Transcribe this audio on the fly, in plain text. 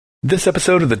This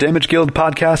episode of the Damage Guild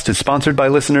podcast is sponsored by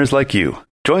listeners like you.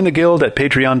 Join the guild at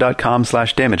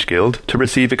patreon.com/damageguild to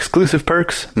receive exclusive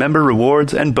perks, member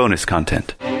rewards, and bonus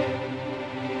content.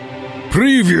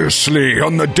 Previously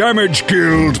on the Damage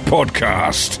Guild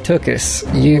podcast. Tokas,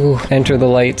 you enter the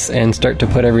lights and start to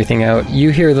put everything out. You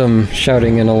hear them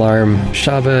shouting an alarm.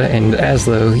 Shabba and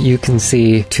Azlo, you can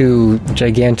see two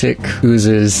gigantic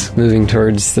oozes moving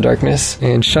towards the darkness.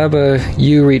 And Shabba,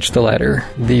 you reach the ladder.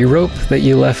 The rope that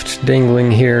you left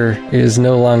dangling here is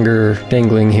no longer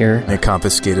dangling here. I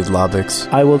confiscated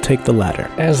Lobix. I will take the ladder.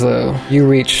 Azlo, you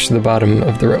reach the bottom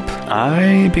of the rope.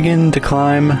 I begin to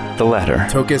climb the ladder.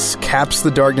 Tokas caps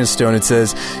the darkness stone and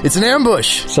says, "It's an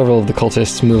ambush!" Several of the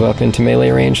cultists move up into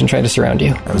melee range and try to surround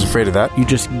you. I was afraid of that. You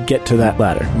just get to that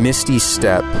ladder. Misty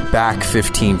step, back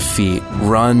 15 feet,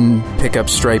 run, pick up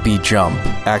Stripey, jump,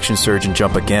 action surge, and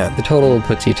jump again. The total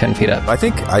puts you 10 feet up. I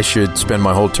think I should spend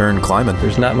my whole turn climbing.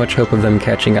 There's not much hope of them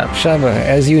catching up. Shabba,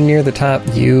 as you near the top,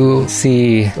 you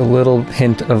see a little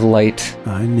hint of light.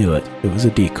 I knew it. It was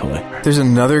a decoy. There's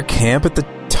another camp at the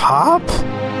top?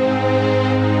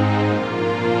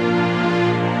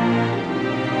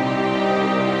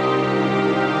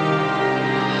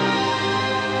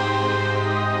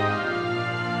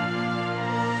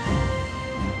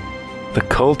 The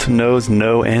cult knows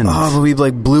no end. Oh, but we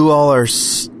blew all our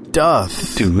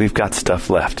stuff. Dude, we've got stuff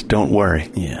left. Don't worry.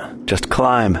 Yeah. Just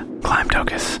climb. Climb,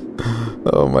 Tokas.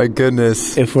 Oh my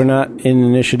goodness. If we're not in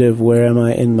initiative, where am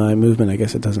I in my movement? I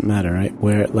guess it doesn't matter, right?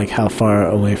 How far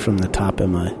away from the top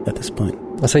am I at this point?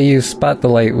 So you spot the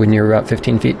light when you're about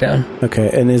 15 feet down. Okay,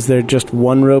 and is there just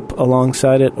one rope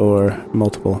alongside it or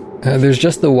multiple? There's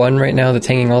just the one right now that's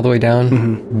hanging all the way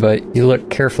down, but you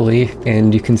look carefully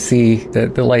and you can see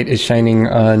that the light is shining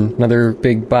on another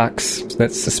big box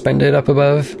that's suspended up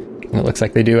above. And it looks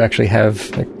like they do actually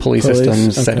have pulley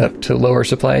systems set up to lower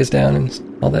supplies down and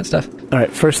all that stuff. All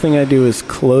right, first thing I do is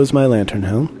close my lantern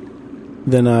helm.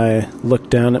 Then I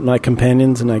look down at my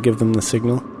companions and I give them the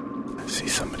signal. I see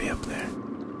somebody up there.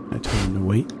 I tell them to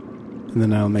wait. And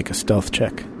then I'll make a stealth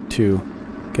check to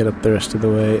get up the rest of the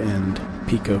way and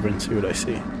peek over and see what I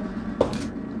see.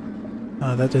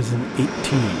 That is an 18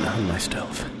 on my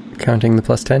stealth. Counting the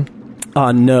plus 10?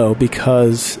 No,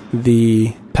 because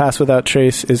the pass without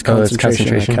trace is concentration.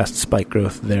 Concentration. I cast spike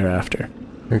growth thereafter.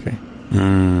 Okay.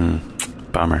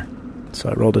 Bummer. So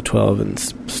I rolled a 12 and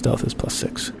stealth is plus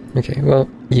 6. Okay, well,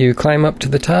 you climb up to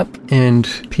the top and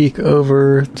peek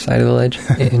over the side of the ledge.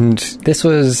 And this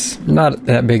was not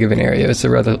that big of an area. It's a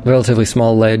relatively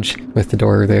small ledge with the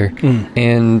door there.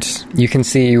 And you can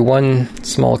see one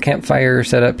small campfire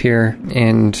set up here,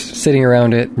 and sitting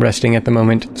around it, resting at the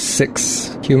moment,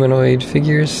 6 humanoid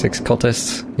figures, 6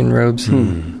 cultists in robes.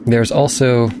 There's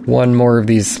also one more of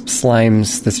these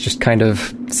slimes that's just kind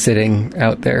of sitting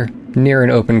out there near an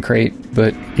open crate,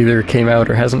 but either came out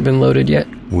or hasn't been loaded yet.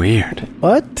 Weird.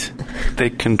 What? They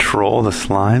control the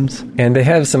slimes? And they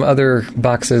have some other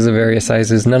boxes of various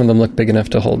sizes. None of them look big enough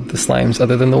to hold the slimes,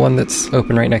 other than the one that's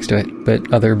open right next to it,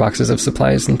 but other boxes of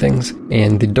supplies and things.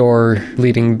 And the door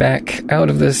leading back out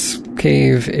of this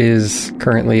cave is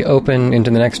currently open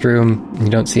into the next room. You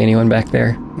don't see anyone back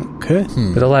there. Okay.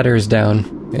 But the ladder is down,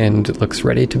 and it looks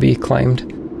ready to be climbed.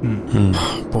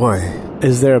 Boy.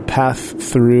 Is there a path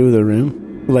through the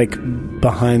room? Like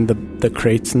behind the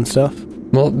crates and stuff?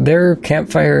 Well, their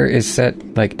campfire is set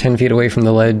 10 feet away from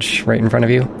the ledge right in front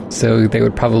of you, so they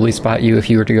would probably spot you if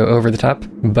you were to go over the top.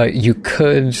 But you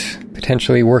could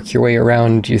potentially work your way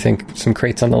around, you think, some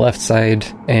crates on the left side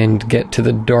and get to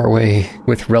the doorway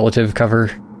with relative cover.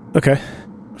 Okay.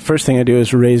 First thing I do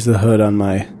is raise the hood on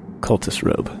my cultist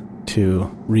robe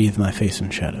to wreathe my face in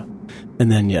shadow.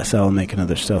 And then, yes, I'll make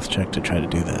another stealth check to try to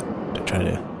do that, to try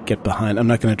to get behind. I'm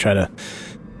not going to try to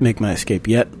make my escape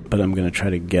yet, but I'm going to try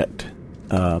to get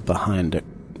behind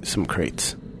some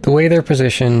crates. The way they're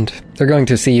positioned, they're going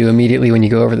to see you immediately when you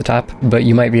go over the top, but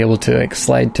you might be able to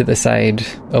slide to the side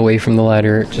away from the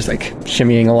ladder, just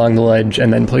shimmying along the ledge,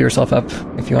 and then pull yourself up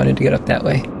if you wanted to get up that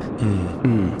way.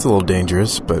 It's a little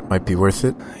dangerous, but might be worth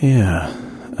it. Yeah.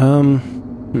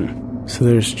 So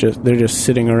they're just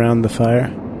sitting around the fire?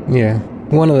 Yeah.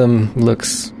 One of them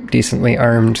looks decently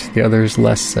armed, the others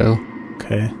less so.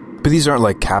 Okay. But these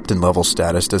aren't captain level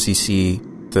status. Does he see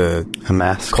a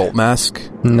mask? Cult mask?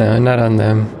 No, not on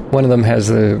them. One of them has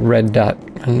a red dot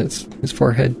on his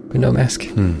forehead, but no mask.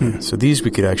 So these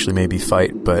we could actually maybe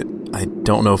fight, but I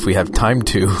don't know if we have time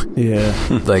to. Yeah.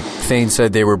 Thane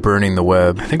said they were burning the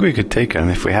web. I think we could take them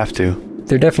if we have to.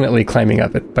 They're definitely climbing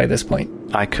up it by this point.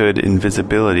 I could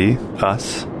invisibility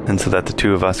us, and so that the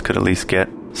two of us could at least get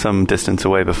some distance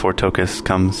away before Tokas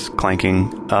comes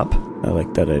clanking up. I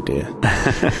like that idea.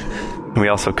 And we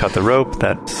also cut the rope.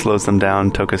 That slows them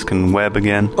down. Tokas can web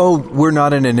again. Oh, we're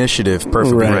not in initiative.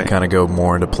 Perfect. Right. We kind of go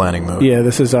more into planning mode. Yeah,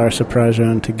 this is our surprise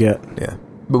round to get. Yeah.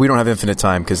 But we don't have infinite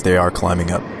time because they are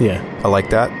climbing up. Yeah. I like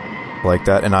that.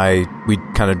 And we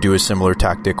kind of do a similar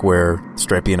tactic where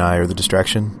Stripey and I are the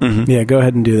distraction. Mm-hmm. Yeah, go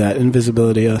ahead and do that.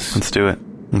 Invisibility us. Let's do it.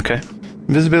 Okay.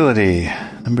 Invisibility,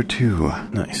 number 2.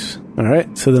 Nice. All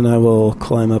right, so then I will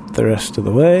climb up the rest of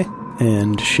the way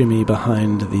and shimmy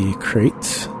behind the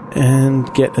crates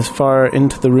and get as far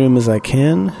into the room as I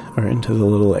can, or into the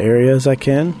little area as I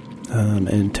can,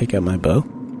 and take out my bow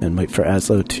and wait for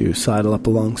Azlo to sidle up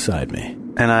alongside me.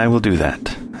 And I will do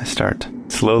that. I start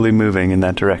slowly moving in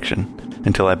that direction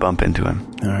until I bump into him.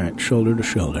 All right, shoulder to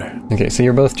shoulder. Okay, so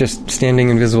you're both just standing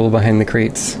invisible behind the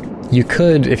crates. You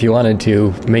could, if you wanted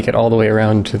to, make it all the way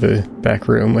around to the back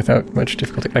room without much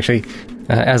difficulty. Actually,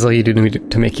 Azlo, you do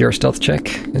need to make your stealth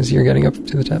check as you're getting up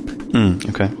to the top.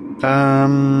 Okay.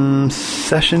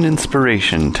 Session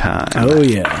inspiration time. Oh,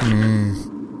 yeah.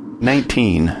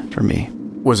 19 for me.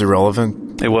 Was it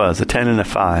relevant? It was. A 10 and a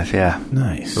 5, yeah.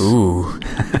 Nice. Ooh.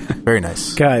 Very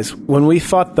nice. Guys, when we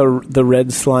fought the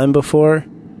red slime before,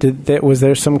 was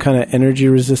there some kind of energy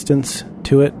resistance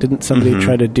to it? Didn't somebody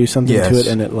try to do something to it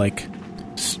and it, like,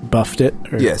 buffed it?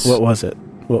 Or yes. What was it?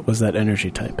 What was that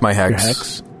energy type? My hex. Your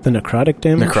hex? The necrotic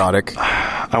damage? Necrotic.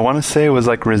 I want to say it was,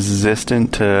 like,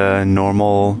 resistant to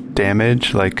normal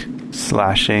damage, like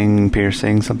slashing,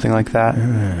 piercing, something like that.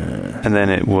 And then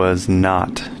it was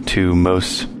not to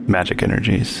most magic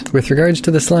energies. With regards to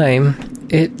the slime,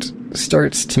 it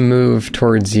starts to move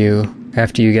towards you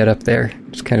after you get up there.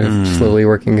 Just kind of slowly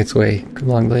working its way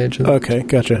along the edge of the... Okay,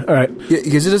 gotcha. All right. Yeah,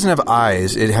 because it doesn't have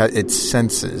eyes. It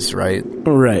senses, right?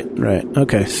 Right.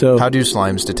 Okay, so... How do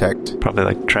slimes detect? Probably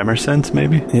like tremor sense,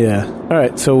 maybe? Yeah. All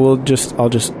right, so I'll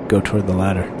just go toward the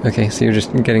ladder. Okay, so you're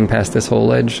just getting past this whole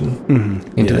ledge and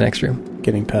into the next room.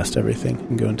 Getting past everything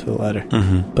and going to the ladder.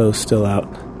 Bow's still out.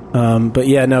 But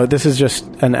yeah, no, this is just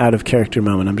an out-of-character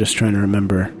moment. I'm just trying to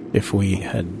remember if we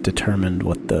had determined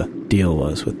what the deal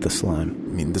was with the slime.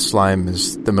 I mean, the slime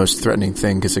is the most threatening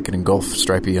thing because it can engulf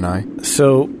Stripey and I.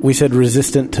 So we said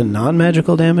resistant to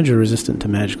non-magical damage or resistant to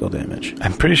magical damage?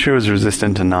 I'm pretty sure it was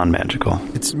resistant to non-magical.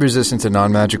 It's resistant to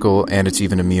non-magical, and it's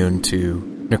even immune to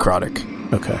necrotic.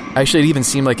 Okay. Actually, it even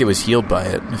seemed like it was healed by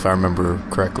it, if I remember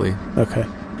correctly. Okay.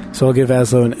 So I'll give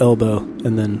Azlo an elbow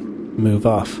and then move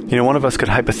off. You know, one of us could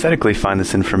hypothetically find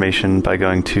this information by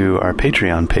going to our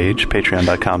Patreon page,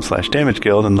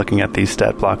 patreon.com/damageguild, and looking at the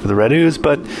stat block for the red ooze,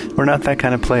 but we're not that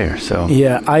kind of player, so...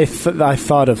 Yeah, I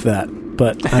thought of that,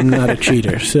 but I'm not a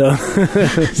cheater, so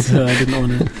so I didn't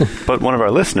want to... But one of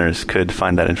our listeners could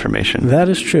find that information. That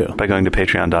is true. By going to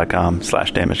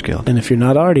patreon.com/damageguild. And if you're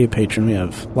not already a patron, we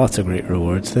have lots of great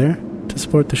rewards there to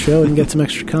support the show and get some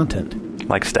extra content.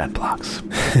 Like stat blocks.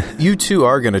 You two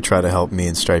are going to try to help me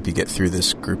and Stripey get through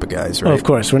this group of guys, right? Oh, of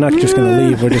course. We're not just going to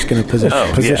leave. We're just going to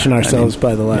position ourselves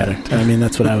by the ladder. Yeah. I mean,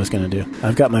 that's what I was going to do.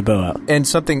 I've got my bow out. And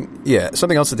something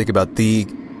else to think about. The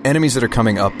enemies that are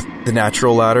coming up the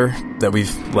natural ladder that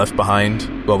we've left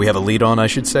behind, well, we have a lead on, I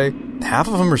should say, half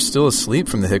of them are still asleep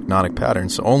from the hypnotic pattern,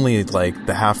 so only, like,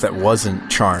 the half that wasn't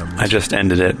charmed. I just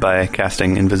ended it by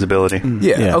casting invisibility.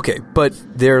 Yeah, okay, but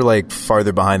they're, like,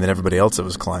 farther behind than everybody else that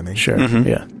was climbing. Sure,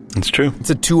 yeah. It's true. It's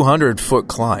a 200-foot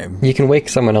climb. You can wake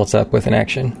someone else up with an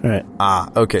action. Right. Ah,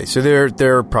 okay, so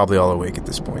they're probably all awake at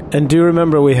this point. And do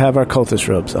remember we have our cultist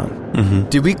robes on.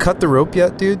 Did we cut the rope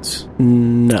yet, dudes?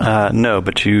 No. No,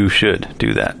 but you should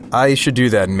do that. I should do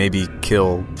that and maybe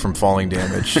kill from falling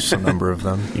damage some number of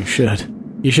them. You should.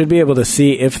 You should be able to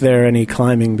see if there are any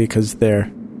climbing because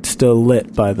they're still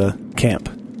lit by the camp.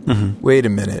 Wait a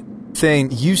minute. Thane,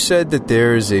 you said that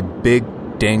there's a big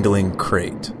dangling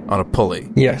crate on a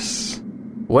pulley. Yes.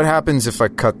 What happens if I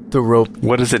cut the rope?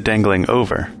 What is it dangling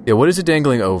over? Yeah, what is it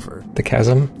dangling over? The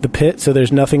chasm? The pit, so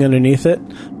there's nothing underneath it.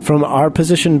 From our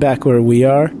position back where we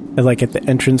are, like at the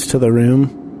entrance to the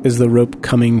room, is the rope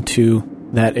coming to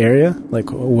that area? Like,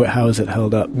 how is it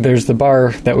held up? There's the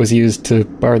bar that was used to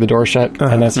bar the door shut,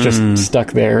 and that's just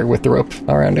stuck there with the rope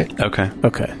around it. Okay.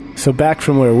 So back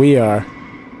from where we are,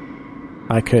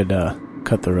 I could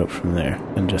cut the rope from there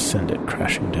and just send it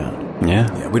crashing down.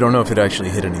 Yeah, we don't know if it actually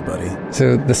hit anybody.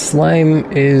 So the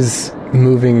slime is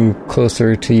moving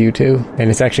closer to you two,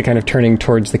 and it's actually kind of turning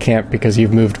towards the camp because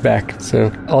you've moved back.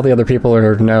 So all the other people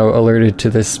are now alerted to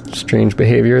this strange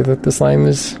behavior that the slime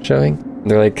is showing.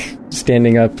 They're like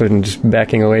standing up and just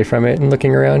backing away from it and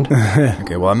looking around.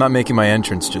 Okay, well, I'm not making my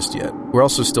entrance just yet. We're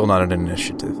also still not at an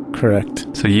initiative. Correct.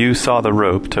 So you saw the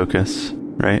rope, Tokas,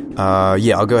 right?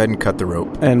 Yeah, I'll go ahead and cut the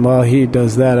rope. And while he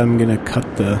does that, I'm going to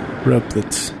cut the rope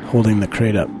that's holding the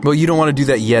crate up. Well, you don't want to do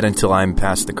that yet until I'm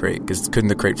past the crate, because couldn't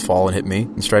the crate fall and hit me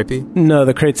and Stripey? No,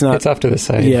 the crate's not. It's off to the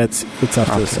side. Yeah, it's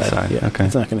off to the side. Yeah, okay.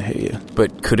 It's not going to hit you.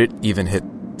 But could it even hit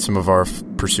some of our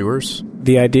pursuers?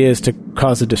 The idea is to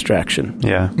cause a distraction.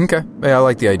 Yeah. Okay. Yeah, I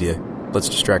like the idea. Let's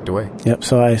distract away. Yep,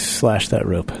 so I slash that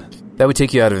rope. That would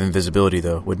take you out of invisibility,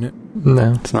 though, wouldn't it?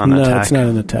 No. It's not an attack. No, it's not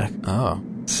an attack. Oh.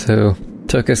 So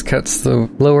Tokas cuts the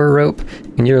lower rope,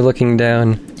 and you're looking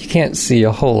down. You can't see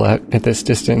a whole lot at this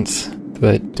distance,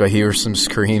 but... Do I hear some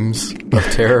screams of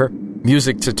terror?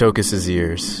 Music to Tokas'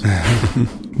 ears.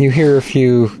 You hear a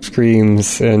few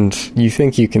screams, and you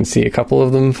think you can see a couple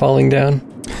of them falling down.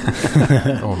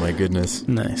 Oh my goodness.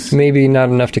 Nice. Maybe not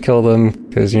enough to kill them,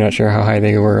 because you're not sure how high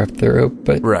they were up the rope,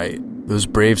 but... Right. Those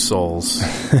brave souls.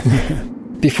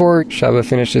 Before Shabba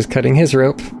finishes cutting his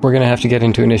rope, we're going to have to get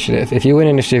into initiative. If you win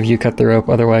initiative, you cut the rope,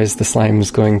 otherwise the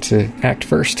slime's going to act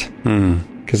first.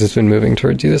 Because it's been moving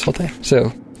towards you this whole time.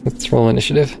 So, let's roll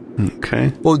initiative.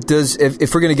 Okay. Well,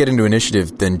 if we're going to get into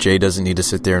initiative, then Jay doesn't need to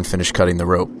sit there and finish cutting the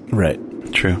rope. Right.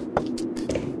 True.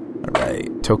 All right.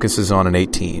 Tokas is on an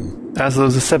 18.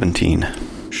 Aslo's a 17.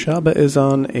 Shabba is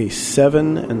on a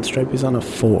 7, and Stripey's on a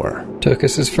 4.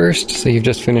 Tokas is first, so you've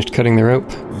just finished cutting the rope.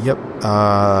 Yep.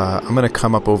 I'm going to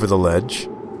come up over the ledge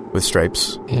with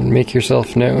Stripes. And make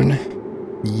yourself known.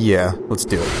 Yeah, let's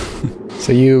do it.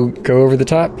 So you go over the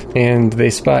top, and they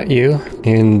spot you,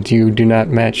 and you do not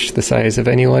match the size of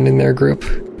anyone in their group.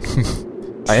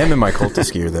 I am in my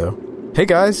cultist gear, though. Hey,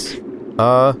 guys.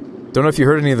 Don't know if you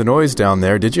heard any of the noise down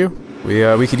there, did you?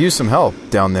 We could use some help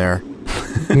down there.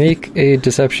 Make a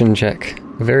deception check.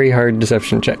 A very hard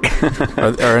deception check.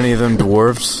 Are any of them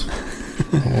dwarves?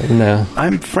 No.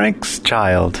 I'm Frank's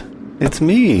child. It's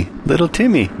me, little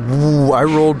Timmy. Ooh, I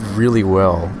rolled really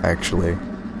well, actually.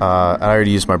 I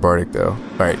already used my bardic, though.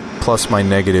 All right, plus my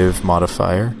negative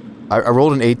modifier. I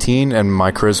rolled an 18, and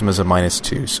my charisma is a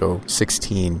 -2, so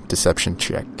 16 deception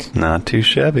check. Not too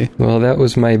shabby. Well, that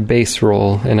was my base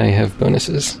roll, and I have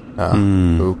bonuses.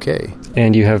 Okay.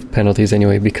 And you have penalties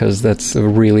anyway, because that's a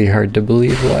really hard to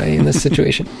believe lie in this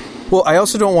situation. Well, I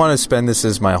also don't want to spend this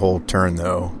as my whole turn,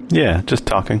 though. Yeah, just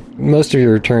talking. Most of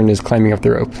your turn is climbing up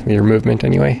the rope, your movement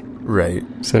anyway. Right.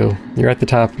 So you're at the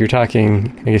top, you're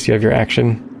talking, I guess you have your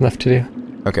action left to do.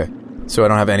 Okay. So I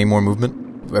don't have any more movement?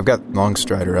 I've got long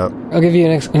strider up. I'll give you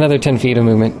another 10 feet of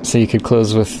movement, so you could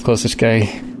close with closest guy.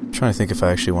 I'm trying to think if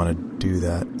I actually want to do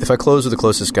that. If I close with the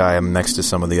closest guy, I'm next to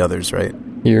some of the others, right?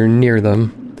 You're near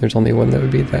them. There's only one that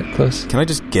would be that close. Can I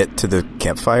just get to the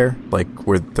campfire? Like,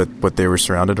 where what they were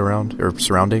surrounded around? Or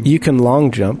surrounding? You can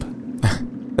long jump.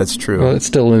 That's true. Well, it's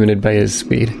still limited by his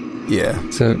speed. Yeah.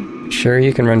 So, sure,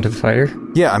 you can run to the fire.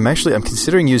 Yeah, I'm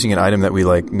considering using an item that we,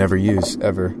 never use,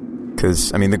 ever.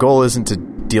 Because, the goal isn't to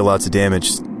deal lots of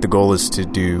damage. The goal is to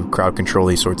do crowd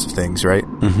control-y sorts of things, right?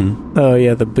 Mm-hmm. Oh,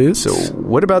 yeah, the boots? So,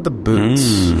 what about the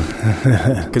boots?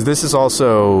 Because this is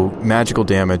also magical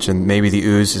damage, and maybe the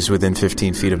ooze is within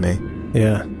 15 feet of me.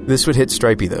 Yeah. This would hit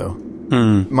Stripey, though.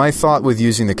 My thought with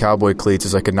using the cowboy cleats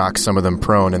is I could knock some of them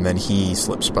prone, and then he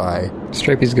slips by.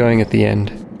 Stripey's going at the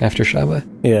end, after Shabba.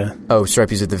 Yeah. Oh,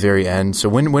 Stripey's at the very end. So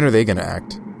when are they going to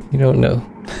act? You don't know.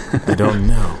 I don't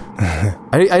know.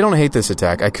 I don't hate this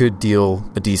attack. I could deal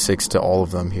a d6 to all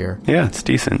of them here. Yeah, it's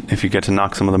decent. If you get to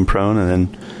knock some of them prone and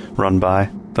then run by,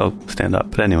 they'll stand up.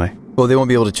 But anyway. Well, they won't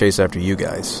be able to chase after you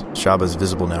guys. Shabba's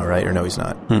visible now, right? Or no, he's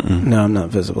not? No, I'm not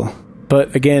visible.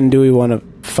 But again, do we want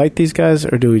to fight these guys,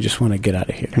 or do we just want to get out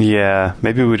of here? Yeah,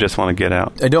 maybe we just want to get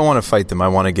out. I don't want to fight them. I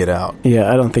want to get out.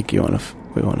 Yeah, I don't think we want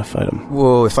to fight them.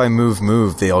 Well, if I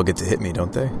move, they all get to hit me,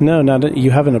 don't they? No, you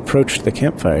haven't approached the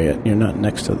campfire yet. You're not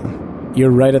next to them. You're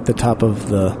right at the top of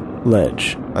the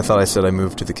ledge. I thought I said I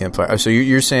moved to the campfire. So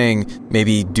you're saying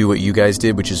maybe do what you guys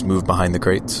did, which is move behind the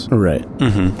crates? Right.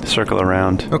 Mm-hmm. Circle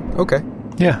around. Oh, okay.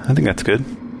 Yeah, I think that's good.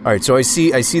 All right, so I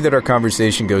see that our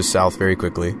conversation goes south very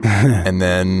quickly. And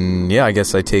then, I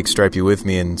guess I take Stripey with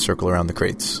me and circle around the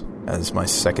crates as my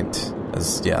second.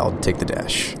 I'll take the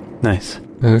dash. Nice.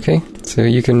 Okay, so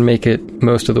you can make it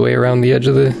most of the way around the edge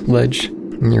of the ledge.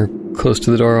 And you're close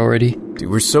to the door already.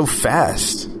 Dude, we're so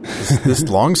fast. This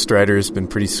long strider has been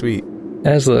pretty sweet.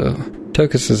 Azlo,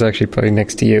 Tokas is actually probably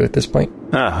next to you at this point.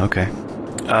 Ah, okay.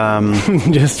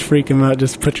 Just freak him out.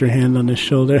 Just put your hand on his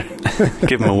shoulder.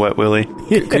 Give him a wet willy.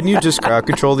 Couldn't you just crowd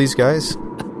control these guys?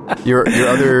 Your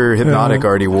other hypnotic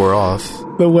already wore off.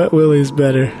 The wet willy's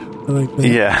better. I like that.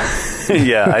 Yeah.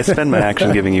 Yeah, I spend my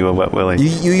action giving you a wet willy.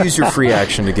 You use your free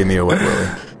action to give me a wet willy.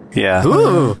 Yeah.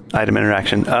 Ooh. Item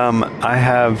interaction. I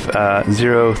have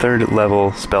 0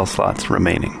 third-level spell slots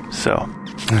remaining, so...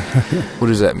 What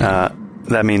does that mean?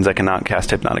 That means I cannot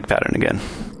cast Hypnotic Pattern again.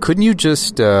 Couldn't you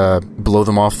just blow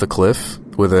them off the cliff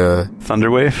with a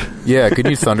Thunderwave? Yeah, could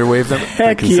you Thunderwave them?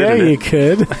 Heck yeah, you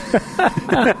could.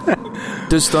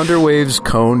 Does Thunderwave's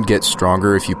cone get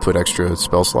stronger if you put extra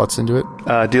spell slots into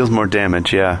it? Deals more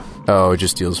damage, yeah. Oh, it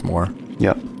just deals more.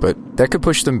 Yep. But that could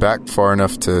push them back far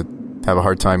enough to have a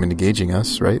hard time engaging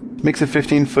us, right? Makes a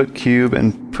 15-foot cube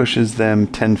and pushes them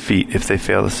 10 feet if they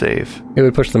fail to save. It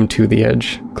would push them to the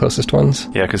edge, closest ones.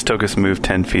 Yeah, because Tokas moved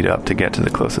 10 feet up to get to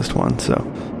the closest one, so...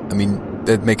 I mean,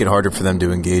 that'd make it harder for them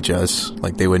to engage us.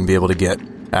 Like, they wouldn't be able to get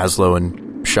Azlo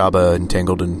and Shabba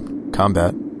entangled in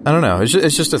combat. I don't know.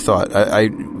 It's just a thought.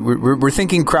 We're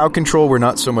thinking crowd control. We're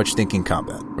not so much thinking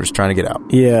combat. We're just trying to get out.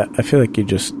 Yeah, I feel like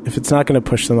if it's not going to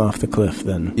push them off the cliff,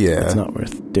 then it's not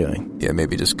worth doing. Yeah,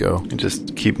 maybe just go. And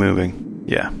just keep moving.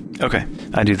 Yeah. Okay.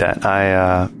 I do that.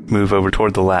 I move over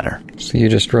toward the ladder. So you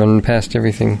just run past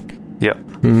everything. Yep.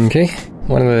 Okay.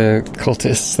 One of the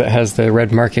cultists that has the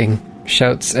red marking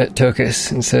shouts at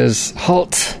Tokas and says,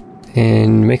 "Halt!"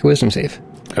 and make a wisdom save.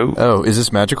 Oh, is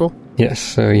this magical? Yes,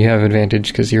 so you have advantage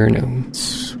because you're a gnome.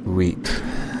 Sweet.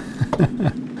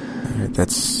 Alright,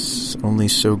 that's only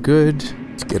so good.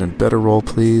 Let's get a better roll,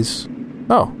 please.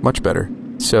 Oh, much better.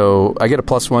 So, I get a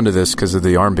 +1 to this because of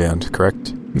the armband,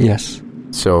 correct? Yes.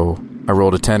 So, I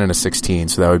rolled a 10 and a 16,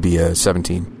 so that would be a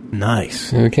 17.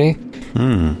 Nice. Okay.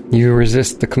 You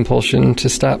resist the compulsion to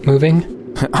stop moving.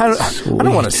 I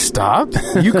don't want to stop.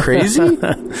 Are you crazy?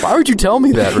 Why would you tell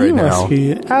me that right You now? must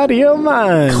be out of your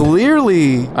mind.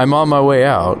 Clearly, I'm on my way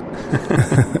out.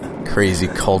 Crazy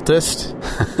cultist.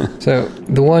 So,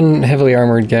 the one heavily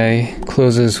armored guy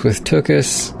closes with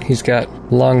Tokas. He's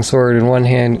got long sword in one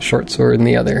hand, short sword in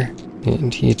the other.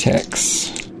 And he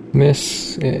attacks.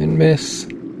 Miss, and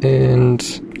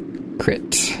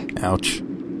crit. Ouch.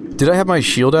 Did I have my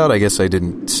shield out? I guess I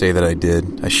didn't say that I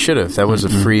did. I should have. That was a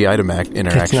free item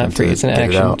interaction. It's not free, it's an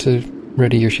action to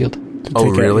ready your shield. Oh,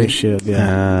 Take out really? your shield,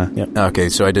 yeah. Yep. Okay,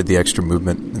 so I did the extra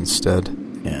movement instead.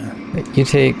 Yeah. You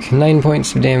take 9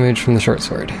 points of damage from the short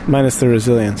sword. Minus the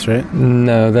resilience, right?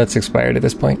 No, that's expired at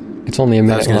this point. It's only a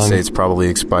minute I was going to long. say it's probably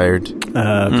expired.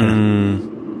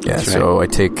 Okay. Yeah, so I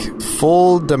take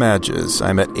full damages.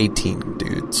 I'm at 18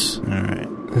 dudes. All right.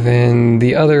 Then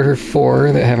the other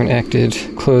 4 that haven't acted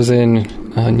close in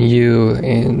on you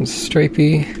and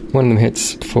Stripey. One of them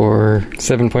hits for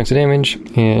 7 points of damage,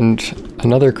 and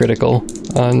another critical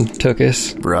on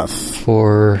Tokas Rough.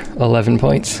 for 11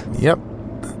 points. Yep.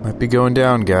 Might be going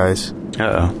down, guys.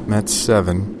 Uh-oh. I'm at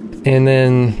 7. And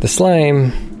then the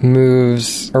slime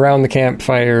moves around the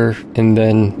campfire and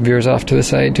then veers off to the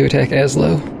side to attack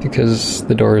Azlo because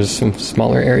the door is some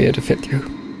smaller area to fit through.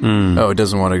 Oh, it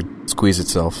doesn't want to squeeze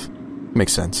itself.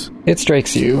 Makes sense. It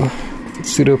strikes you.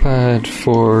 Pseudopod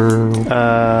for...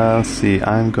 Let's see.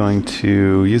 I'm going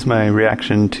to use my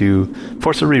reaction to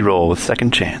force a reroll with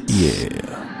second chance.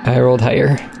 Yeah. I rolled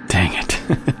higher. Dang it.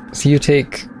 So you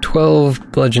take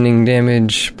 12 bludgeoning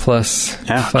damage plus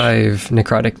Ouch. 5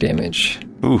 necrotic damage.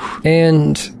 Oof.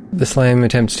 And the slime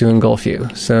attempts to engulf you.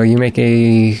 So you make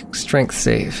a strength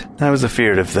save. I was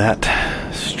afeared of that.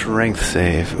 Strength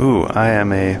save. Ooh, I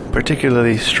am a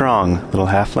particularly strong little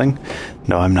halfling.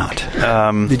 No, I'm not.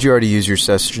 Did you already use your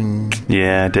session?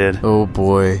 Yeah, I did. Oh,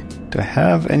 boy. Do I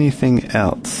have anything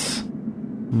else?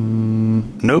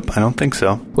 Nope, I don't think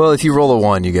so. Well, if you roll a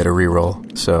 1, you get a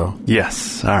reroll, so...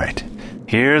 Yes, alright.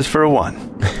 Here's for a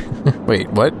 1. Wait,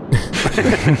 what?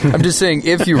 I'm just saying,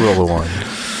 if you roll a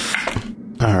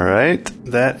 1. Alright,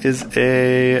 that is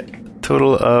a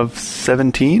total of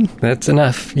 17. That's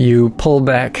enough. You pull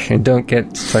back and don't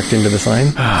get sucked into the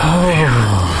slime.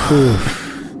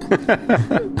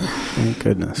 Thank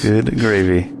goodness. Good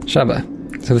gravy. Shabba.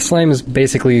 So the slime is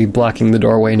basically blocking the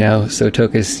doorway now, so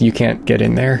Tokas, you can't get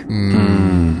in there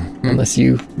unless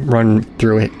you run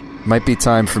through it. Might be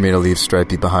time for me to leave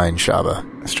Stripey behind, Shabba.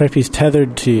 Stripey's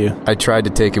tethered to you. I tried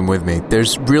to take him with me.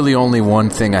 There's really only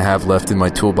one thing I have left in my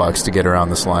toolbox to get around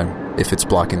the slime, if it's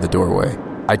blocking the doorway.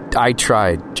 I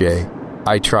tried, Jay.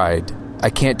 I tried. I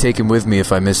can't take him with me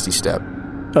if I Misty Step.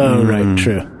 Oh, right,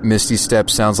 true. Misty Step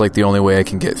sounds like the only way I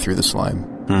can get through the slime.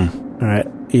 All right.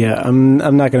 Yeah, I'm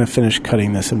not going to finish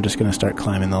cutting this. I'm just going to start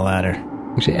climbing the ladder.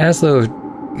 Actually, Azlo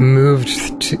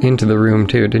moved into the room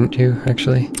too, didn't you,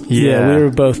 actually? Yeah, we were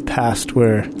both past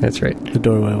where That's right. the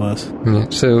doorway was. Yeah.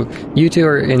 So you two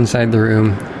are inside the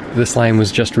room. The slime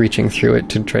was just reaching through it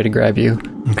to try to grab you.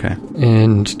 Okay.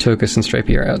 And Tokas and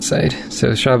Stripey are outside.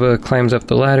 So Shabba climbs up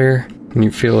the ladder, and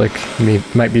you feel like you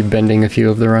might be bending a few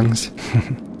of the rungs.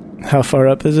 How far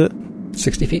up is it?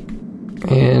 60 feet.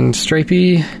 And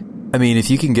Stripey... I mean, if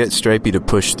you can get Stripey to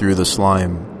push through the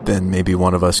slime, then maybe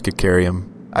one of us could carry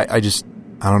him. I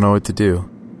don't know what to do.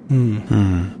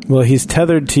 Well, he's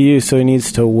tethered to you, so he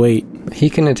needs to wait He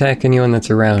can attack anyone that's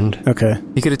around. Okay.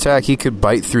 He could attack, he could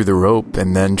bite through the rope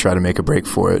and then try to make a break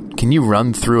for it. Can you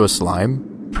run through a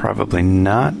slime? Probably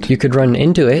not. You could run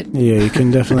into it. Yeah, you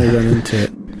can definitely run into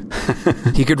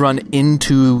it. He could run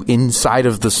inside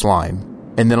of the slime.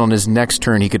 And then on his next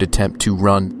turn, he could attempt to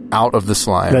run out of the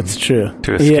slime. That's true.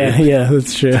 To escape. Yeah,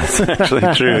 that's true. That's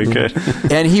actually true. He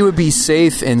could. And he would be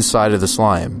safe inside of the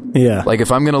slime. Yeah. Like,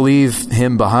 if I'm going to leave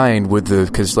him behind with the...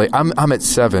 Because, like, I'm at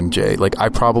 7, Jay. Like, I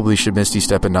probably should Misty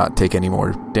Step and not take any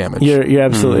more damage. You're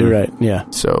absolutely right, yeah.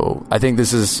 So, I think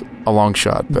this is a long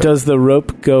shot. But Does the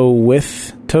rope go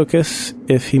with Tokas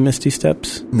if he Misty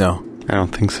Steps? no. I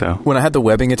don't think so. When I had the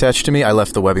webbing attached to me, I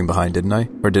left the webbing behind, didn't I?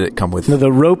 Or did it come with... No,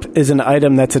 the rope is an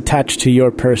item that's attached to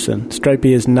your person.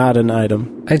 Stripey is not an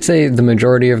item. I'd say the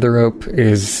majority of the rope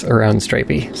is around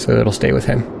Stripey, so it'll stay with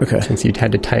him. Okay. Since you'd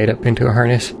had to tie it up into a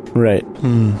harness. Right.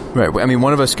 Right. I mean,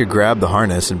 one of us could grab the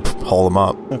harness and haul him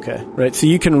up. Okay. Right, so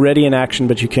you can ready an action,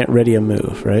 but you can't ready a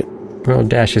move, right? Well,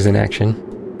 dash is an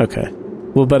action. Okay.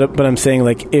 Well, but I'm saying,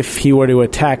 like, if he were to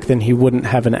attack, then he wouldn't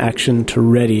have an action to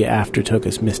ready after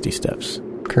Tokas Misty Steps.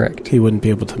 Correct. He wouldn't be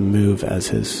able to move as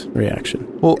his reaction.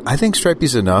 Well, I think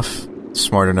Stripey's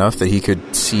smart enough that he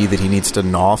could see that he needs to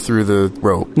gnaw through the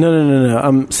rope. No.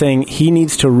 I'm saying he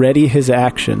needs to ready his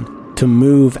action to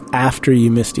move after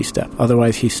you Misty Step.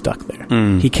 Otherwise, he's stuck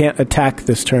there. He can't attack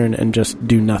this turn and just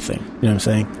do nothing. You know what I'm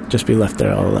saying? Just be left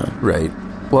there all alone. Right.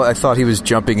 Well, I thought he was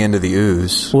jumping into the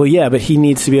ooze. Well, yeah, but he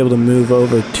needs to be able to move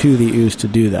over to the ooze to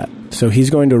do that. So he's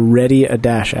going to ready a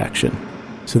dash action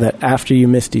so that after you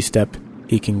Misty Step,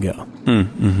 he can go.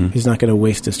 He's not going to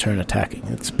waste his turn attacking.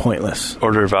 It's pointless.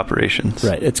 Order of operations.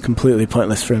 Right. It's completely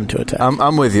pointless for him to attack.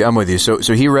 I'm with you. So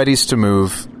he readies to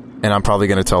move, and I'm probably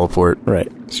going to teleport.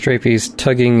 Right. Stripey's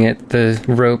tugging at the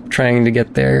rope, trying to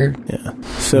get there. Yeah.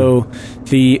 So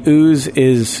the ooze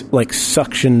is like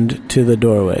suctioned to the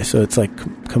doorway, so it's like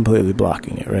completely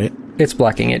blocking it, right? It's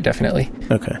blocking it, definitely.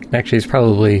 Okay. Actually, it's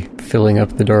probably filling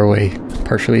up the doorway,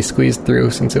 partially squeezed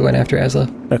through since it went after Azlo.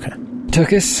 Okay.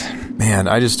 Tokas? Man,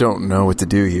 I just don't know what to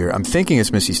do here. I'm thinking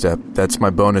it's Misty Step. That's my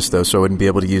bonus, though, so I wouldn't be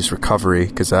able to use Recovery,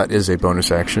 because that is a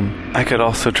bonus action. I could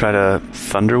also try to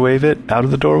Thunder Wave it out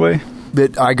of the doorway.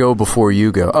 But I go before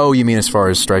you go. Oh, you mean as far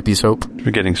as Stripey's hope?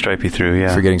 For getting Stripey through,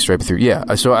 yeah. For getting Stripey through,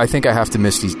 yeah. So I think I have to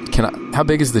Misty... How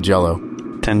big is the Jello?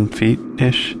 10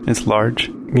 feet-ish. It's large.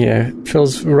 Yeah, it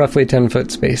fills roughly 10-foot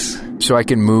space. So I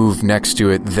can move next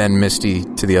to it, then Misty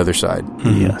to the other side.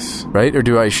 Yes. Right?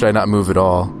 Or should I not move at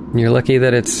all? You're lucky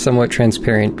that it's somewhat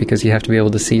transparent because you have to be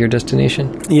able to see your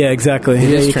destination. Yeah, exactly. It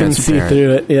is you can see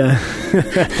transparent. through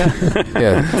it, yeah.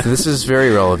 Yeah, this is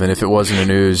very relevant. If it wasn't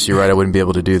a ooze, you're right, I wouldn't be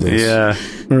able to do this. Yeah.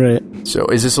 Right. So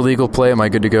is this a legal play? Am I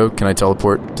good to go? Can I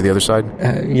teleport to the other side?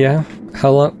 Yeah.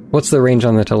 How long? What's the range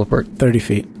on the teleport? 30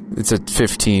 feet. It's at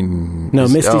 15. No,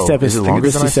 Misty Step is is it longer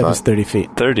than I Misty Step thought? is 30 feet.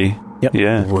 30? Yep.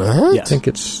 Yeah. What? Yeah. I think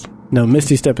it's... No,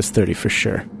 Misty Step is 30 for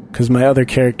sure. Because my other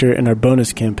character in our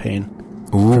bonus campaign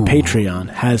Ooh. for Patreon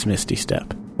has Misty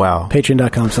Step. Wow.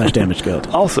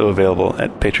 Patreon.com/DamageGuild. Also available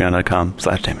at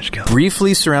patreon.com/DamageGuild.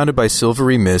 Briefly surrounded by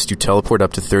silvery mist, you teleport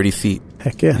up to 30 feet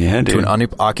Heck yeah. Yeah, to dude. an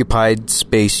unoccupied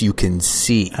space you can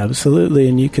see. Absolutely,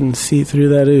 and you can see through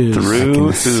that ooze. Through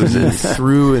oozes.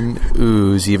 Through an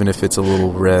ooze, even if it's a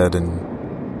little red and...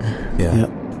 Yeah.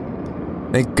 Yep.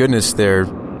 Thank goodness they're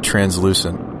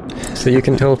translucent. So you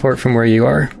can teleport from where you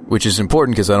are. Which is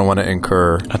important because I don't want to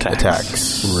incur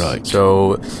attacks. Right.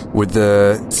 So, with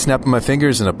the snap of my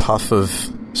fingers and a puff of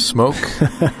smoke,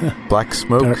 black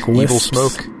smoke, Dark evil wisps.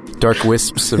 smoke, dark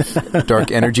wisps of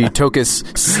dark energy,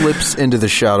 Tokas slips into the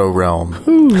shadow realm.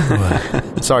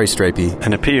 Sorry, Stripey.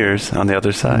 And appears on the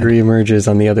other side. Reemerges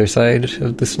on the other side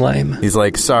of the slime. He's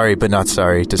like, sorry, but not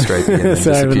sorry to Stripey, and then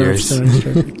Sorry, but not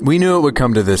disappears. sorry. We knew it would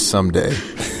come to this someday.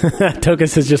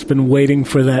 Tokas has just been waiting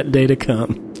for that day to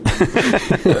come.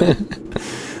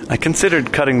 I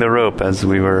considered cutting the rope as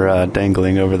we were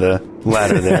dangling over the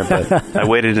ladder there, but I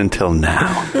waited until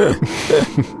now.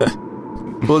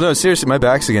 Well, no, seriously, my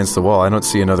back's against the wall. I don't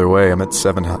see another way. I'm at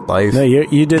 7 life. No,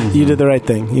 you did the right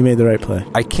thing. You made the right play.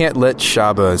 I can't let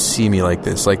Shabba see me like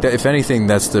this. Like, that, if anything,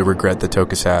 that's the regret that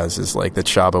Tokas has, is like that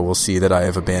Shabba will see that I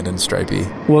have abandoned Stripey.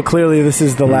 Well, clearly this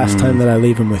is the last time that I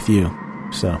leave him with you.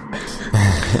 So,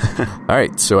 All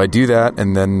right, so I do that,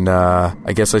 and then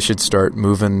I guess I should start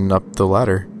moving up the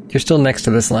ladder. You're still next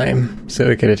to the slime, so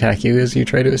it could attack you as you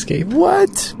try to escape.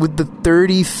 What? With the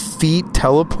 30 feet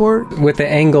teleport? With the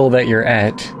angle that you're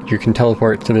at, you can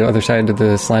teleport to the other side of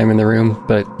the slime in the room,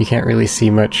 but you can't really see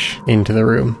much into the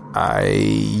room. I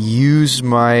use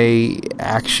my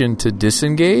action to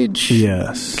disengage?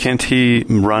 Yes. Can't he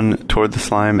run toward the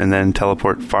slime and then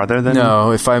teleport farther than?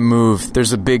 No, if I move,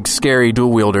 there's a big scary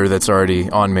dual wielder that's already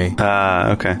on me.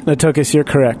 Okay. No, Tokas, you're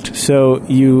correct. So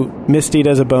you Misty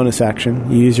does a bonus action.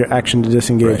 You use your action to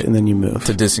disengage, Right. and then you move.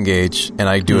 To disengage, and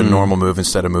I do a normal move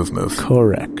instead of move.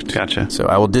 Correct. Gotcha. So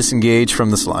I will disengage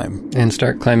from the slime. And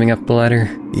start climbing up the ladder.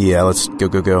 Yeah, let's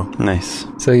go. Nice.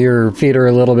 So your feet are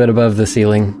a little bit above the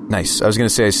ceiling. Nice. I was going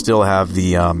to say I still have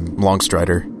the long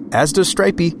strider, as does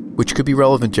Stripey, which could be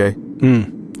relevant, Jay.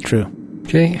 True.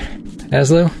 Okay,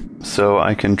 Azlo? So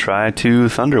I can try to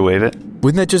Thunderwave it.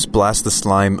 Wouldn't that just blast the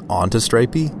slime onto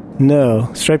Stripey? No,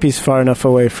 Stripey's far enough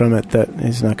away from it that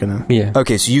he's not going to... Yeah.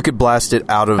 Okay, so you could blast it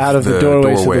out of the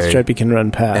doorway so that Stripey can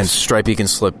run past. and Stripey can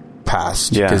slip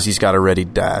past Yeah. because he's got a ready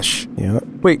dash. Yeah.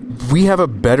 Wait, we have a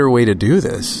better way to do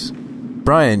this.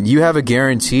 Brian, you have a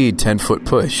guaranteed 10-foot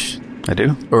push. I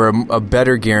do. Or a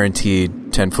better guaranteed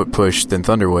 10-foot push than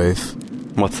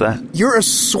Thunderwave. What's that? You're a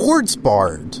swords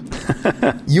bard.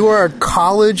 You are a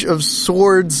College of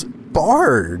Swords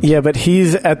bard. Yeah, but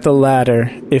he's at the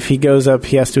ladder. If he goes up,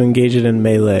 he has to engage it in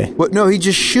melee. What? No, he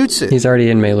just shoots it. He's already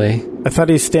in melee. I thought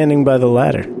he's standing by the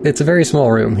ladder. It's a very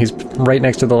small room. He's right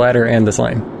next to the ladder and the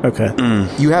slime. Okay.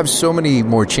 You have so many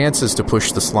more chances to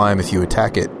push the slime if you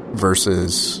attack it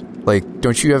versus... Like,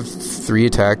 don't you have 3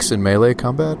 attacks in melee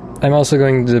combat? I'm also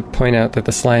going to point out that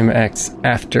the slime acts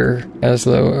after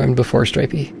Azlo and before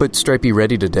Stripey. But Stripey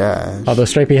ready to dash. Although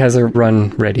Stripey has a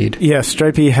run readied. Yeah,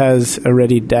 Stripey has a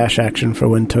ready dash action for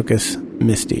when Tokas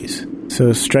misties.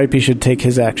 So Stripey should take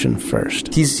his action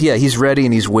first. He's ready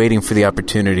and he's waiting for the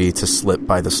opportunity to slip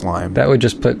by the slime. That would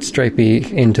just put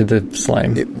Stripey into the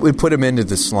slime. It would put him into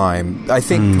the slime. I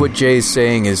think what Jay's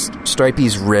saying is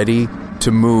Stripey's ready to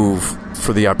move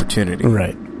for the opportunity.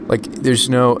 Right. Like, there's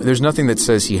nothing that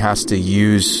says he has to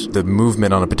use the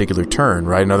movement on a particular turn,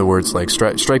 right? In other words, like,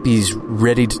 Stripey's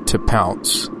ready to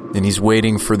pounce, and he's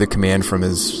waiting for the command from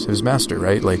his master,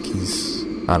 right? Like,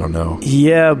 I don't know.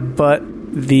 Yeah, but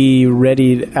the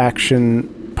readied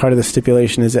action, part of the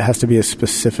stipulation is it has to be a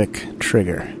specific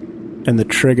trigger. And the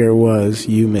trigger was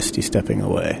you Misty stepping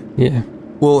away. Yeah.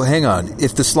 Well, hang on.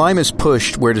 If the slime is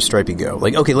pushed, where does Stripey go?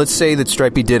 Like, okay, let's say that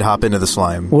Stripey did hop into the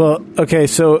slime. Well, okay,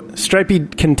 so Stripey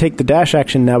can take the dash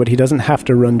action now, but he doesn't have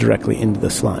to run directly into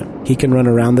the slime. He can run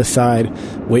around the side,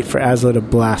 wait for Azlo to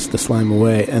blast the slime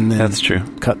away, and then That's true.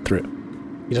 cut through.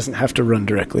 He doesn't have to run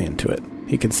directly into it.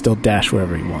 He can still dash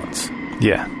wherever he wants.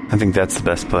 Yeah, I think that's the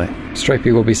best play.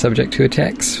 Stripey will be subject to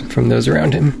attacks from those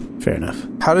around him. Fair enough.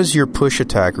 How does your push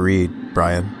attack read,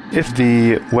 Brian? If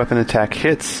the weapon attack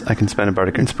hits, I can spend a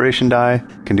Bardic Inspiration die,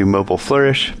 can do Mobile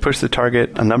Flourish, push the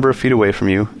target a number of feet away from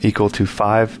you, equal to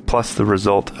 5 plus the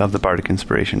result of the Bardic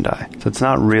Inspiration die. So it's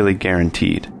not really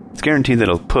guaranteed. It's guaranteed that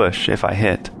it'll push if I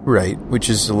hit. Right, which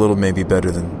is a little maybe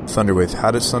better than Thunderwave.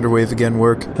 How does Thunderwave again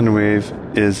work?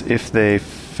 Thunderwave is if they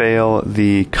fail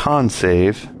the con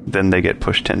save, then they get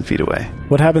pushed 10 feet away.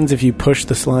 What happens if you push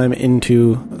the slime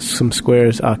into some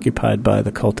squares occupied by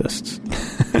the cultists?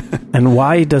 And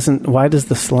why does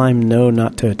the slime know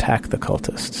not to attack the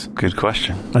cultists? Good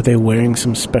question. Are they wearing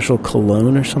some special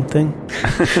cologne or something?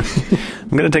 I'm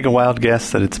going to take a wild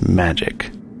guess that it's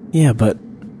magic. Yeah, but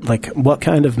like what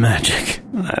kind of magic?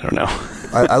 I don't know.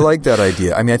 I like that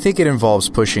idea. I mean, I think it involves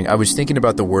pushing. I was thinking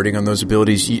about the wording on those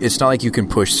abilities. It's not like you can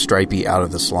push Stripey out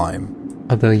of the slime.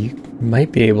 Although you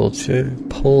might be able to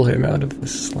pull him out of the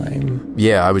slime.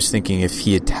 Yeah, I was thinking if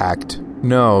he attacked.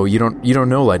 No, you don't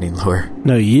know Lightning Lure.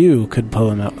 No, you could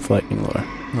pull him out with Lightning Lure.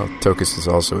 Well, Tokas is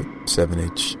also at 7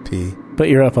 HP. But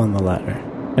you're up on the ladder,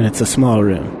 and it's a small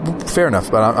room. Fair enough,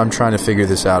 but I'm trying to figure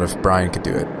this out if Brian could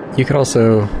do it. You could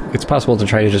also... It's possible to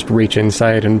try to just reach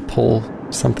inside and pull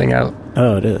something out.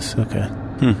 Oh, it is. Okay.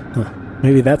 Huh.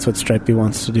 Maybe that's what Stripey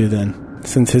wants to do then.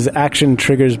 Since his action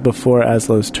triggers before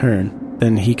Azlo's turn,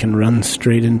 then he can run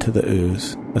straight into the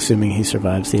ooze, assuming he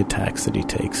survives the attacks that he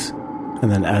takes. And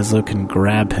then Azlo can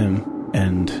grab him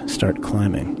and start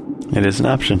climbing. It is an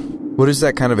option. What is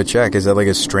that kind of a check? Is that like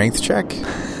a strength check?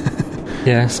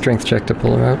 Yeah, strength check to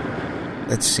pull him out.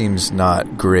 That seems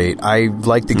not great. I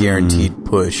like the guaranteed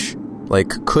push.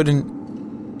 Like,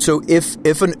 couldn't... So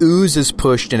if an ooze is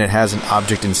pushed and it has an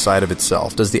object inside of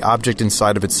itself, does the object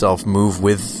inside of itself move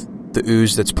with the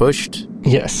ooze that's pushed?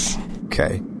 Yes.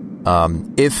 Okay.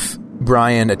 If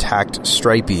Brian attacked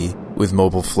Stripey with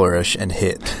Mobile Flourish and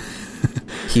hit,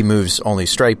 he moves only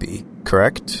Stripey,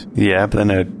 correct? Yeah, but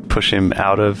then I'd push him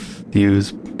out of the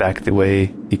ooze back the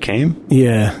way he came?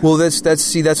 Yeah. Well, that's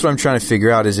what I'm trying to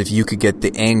figure out is if you could get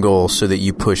the angle so that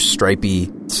you push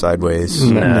Stripey sideways.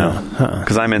 No.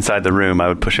 Because I'm inside the room, I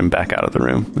would push him back out of the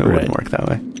room. It wouldn't work that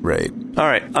way. Right. All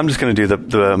right, I'm just going to do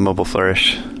the mobile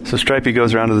flourish. So Stripey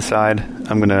goes around to the side.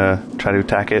 I'm going to try to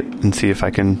attack it and see if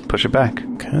I can push it back.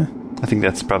 Okay. I think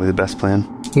that's probably the best plan.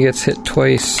 He gets hit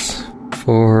twice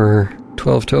for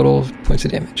 12 total points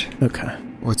of damage. Okay.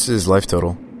 What's his life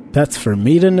total? That's for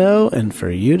me to know and for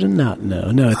you to not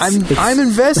know. No, I'm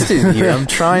invested here. I'm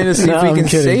trying to see if we can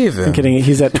save him. I'm kidding.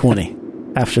 He's at 20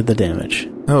 after the damage.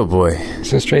 Oh, boy.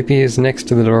 So Stripey is next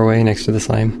to the doorway, next to the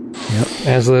slime. Yep.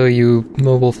 Aslo, you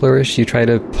mobile flourish. You try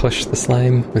to push the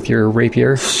slime with your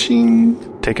rapier.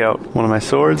 Take out one of my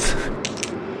swords.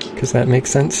 Because that makes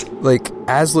sense. Like,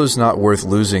 Aslo's not worth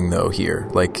losing, though, here.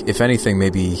 Like, if anything,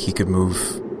 maybe he could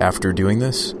move after doing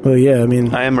this. Well, yeah, I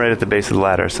mean... I am right at the base of the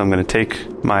ladder, so I'm going to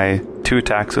take my 2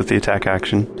 attacks with the attack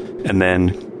action and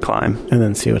then climb. And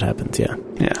then see what happens, yeah.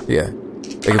 Yeah.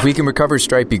 Like, if we can recover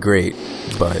Stripey, great.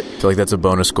 But I feel like that's a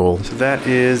bonus goal. So that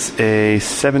is a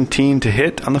 17 to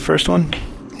hit on the first one.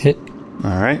 Hit.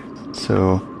 All right.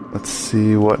 So let's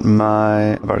see what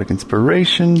my Bardic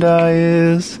Inspiration die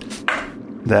is.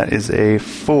 That is a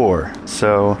 4.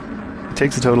 So it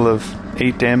takes a total of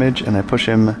 8 damage, and I push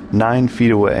him 9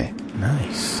 feet away.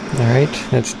 Nice. All right.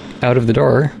 That's out of the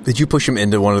door. Did you push him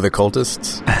into one of the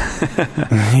cultists?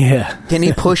 Yeah. Can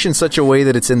he push in such a way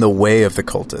that it's in the way of the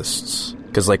cultists?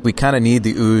 Because, like, we kind of need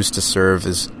the ooze to serve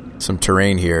as some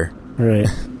terrain here. Right.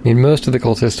 I mean, most of the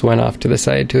cultists went off to the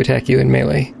side to attack you in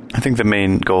melee. I think the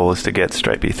main goal is to get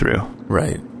Stripey through.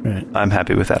 Right. I'm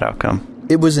happy with that outcome.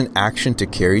 It was an action to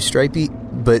carry Stripey,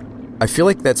 but I feel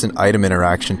like that's an item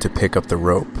interaction to pick up the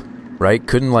rope, right?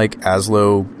 Couldn't, like,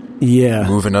 Azlo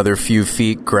move another few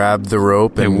feet, grab the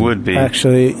rope? It would be.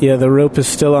 Actually, yeah, the rope is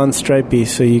still on Stripey,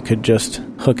 so you could just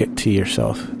hook it to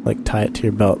yourself, like tie it to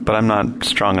your belt. But I'm not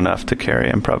strong enough to carry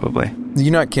him, probably.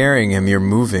 You're not carrying him, you're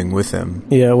moving with him.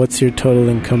 Yeah, what's your total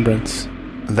encumbrance?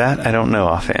 That I don't know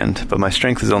offhand, but my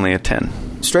strength is only a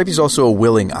 10. Stripey's also a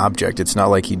willing object. It's not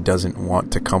like he doesn't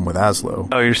want to come with Azlo.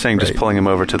 Oh, you're saying just pulling him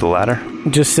over to the ladder?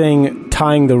 Just saying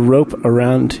tying the rope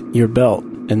around your belt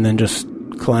and then just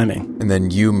climbing. And then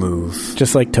you move.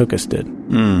 Just like Tokas did.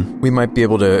 We might be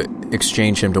able to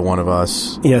exchange him to one of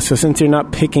us. Yeah, so since you're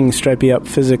not picking Stripey up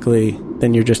physically,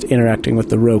 then you're just interacting with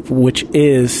the rope, which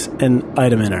is an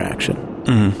item interaction.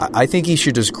 I think he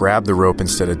should just grab the rope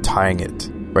instead of tying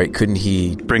it. Right, couldn't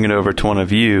he... Bring it over to one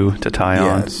of you to tie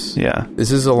on. Yeah.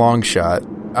 This is a long shot.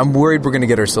 I'm worried we're going to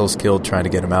get ourselves killed trying to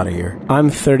get him out of here. I'm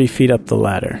 30 feet up the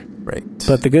ladder. Right.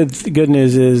 But the good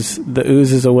news is the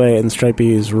ooze is away and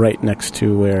Stripey is right next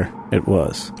to where it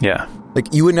was. Yeah.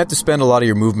 Like, you wouldn't have to spend a lot of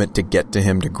your movement to get to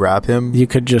him to grab him. You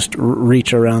could just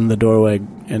reach around the doorway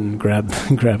and grab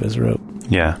his rope.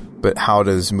 Yeah. But how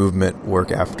does movement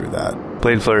work after that?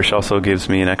 Blade Flourish also gives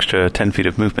me an extra 10 feet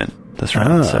of movement this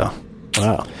round, so...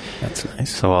 Wow, that's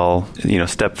nice. So I'll,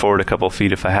 step forward a couple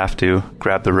feet if I have to,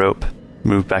 grab the rope,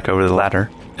 move back over the ladder,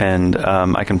 and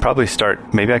I can probably start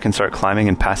climbing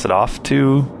and pass it off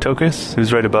to Tokas,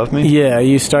 who's right above me. Yeah,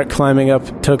 you start climbing up.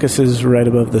 Tokas is right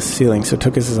above the ceiling, so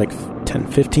Tokas is like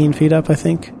 15 feet up, I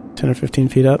think. 10 or 15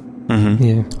 feet up. Mm-hmm.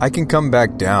 Yeah. I can come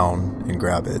back down and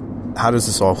grab it. How does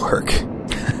this all work?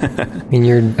 I mean,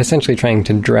 you're essentially trying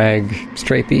to drag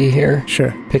Stripey here.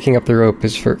 Sure. Picking up the rope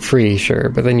is for free, sure,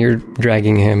 but then you're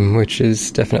dragging him, which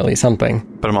is definitely something.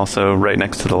 But I'm also right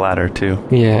next to the ladder, too.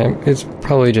 Yeah, it's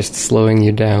probably just slowing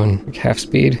you down, like half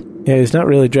speed. Yeah, he's not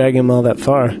really dragging him all that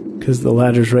far, because the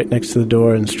ladder's right next to the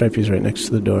door, and Stripey's right next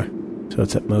to the door. So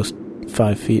it's at most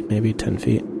 5 feet, maybe 10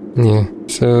 feet. Yeah,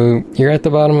 so you're at the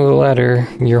bottom of the ladder,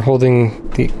 you're holding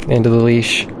the end of the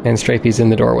leash, and Stripey's in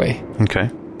the doorway. Okay.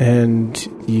 And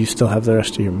you still have the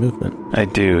rest of your movement. I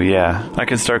do, yeah. I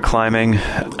can start climbing.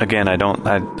 Again,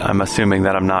 I'm assuming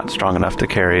that I'm not strong enough to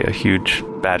carry a huge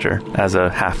badger as a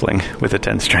halfling with a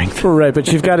 10 strength. Right,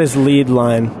 but you've got his lead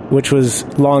line, which was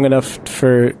long enough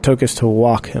for Tokas to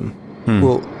walk him.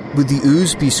 Well, would the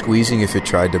ooze be squeezing if it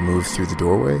tried to move through the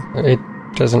doorway? It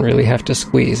doesn't really have to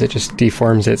squeeze, it just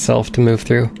deforms itself to move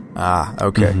through. Ah,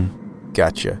 okay.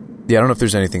 Gotcha. Yeah, I don't know if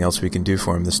there's anything else we can do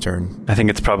for him this turn. I think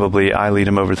it's probably I lead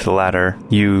him over to the ladder,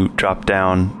 you drop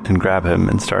down and grab him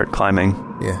and start climbing.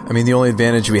 Yeah, I mean, the only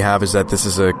advantage we have is that this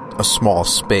is a small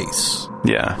space.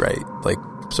 Yeah. Right, like,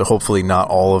 so hopefully not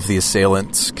all of the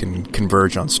assailants can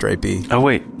converge on Stripey. Oh,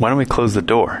 wait, why don't we close the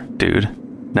door, dude?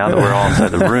 Now that we're all inside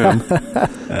the room,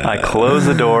 I close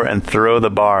the door and throw the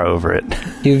bar over it.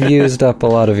 You've used up a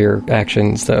lot of your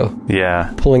actions, though.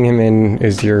 Yeah. Pulling him in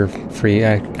is your free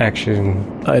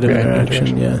action. Item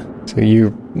interaction, yeah. So you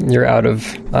you're out of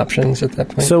options at that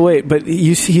point. So wait, but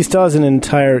he still has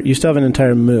you still have an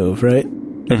entire move, right?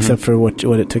 Mm-hmm. Except for what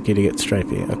it took you to get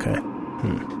Stripey. Okay.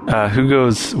 Who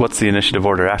goes, what's the initiative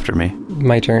order after me?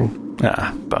 My turn.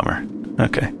 Ah, bummer.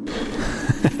 Okay.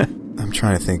 I'm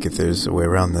trying to think if there's a way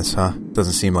around this, huh?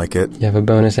 Doesn't seem like it. You have a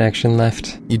bonus action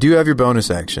left. You do have your bonus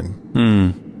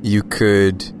action. You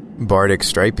could Bardic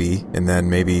Stripey, and then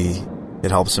maybe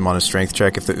it helps him on a strength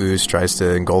check if the ooze tries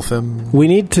to engulf him. We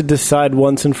need to decide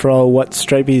once and for all what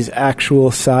Stripey's actual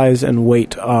size and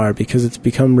weight are, because it's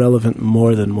become relevant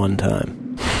more than one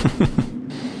time.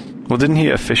 Well, didn't he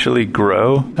officially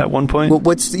grow at one point? Well,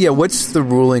 what's the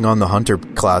ruling on the Hunter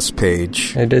class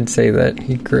page? I did say that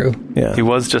he grew. Yeah. He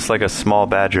was just like a small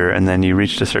badger, and then you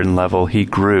reached a certain level, he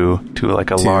grew to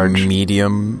like a large...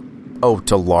 medium... Oh,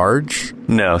 to large?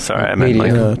 No, sorry, I meant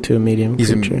like... to a medium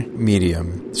creature. He's a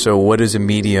medium. So what is a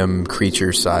medium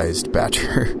creature-sized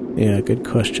badger? Yeah, good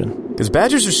question. Because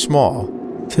badgers are small.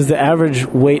 It says the average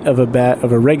weight of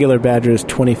a regular badger is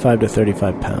 25 to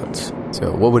 35 pounds.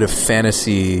 So what would a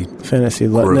fantasy...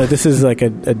 No, this is like a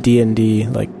D&D,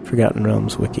 like Forgotten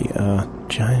Realms wiki.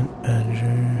 Giant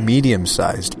badger...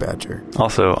 Medium-sized badger.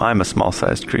 Also, I'm a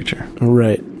small-sized creature.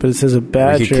 Right, but it says a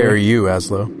badger... We could carry you,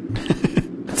 Azlo.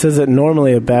 It says that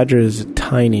normally a badger is a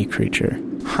tiny creature.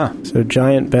 Huh. So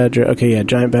giant badger... Okay, yeah,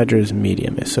 giant badger is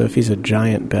medium. So if he's a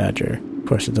giant badger... Of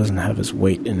course, it doesn't have his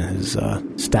weight in his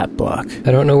stat block.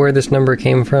 I don't know where this number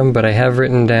came from, but I have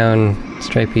written down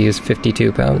Stripey is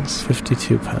 52 pounds.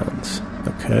 52 pounds.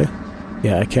 Okay.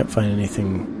 Yeah, I can't find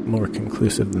anything more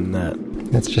conclusive than that.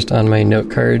 That's just on my note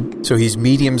card. So he's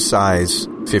medium size,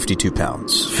 52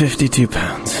 pounds. 52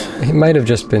 pounds. He might have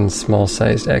just been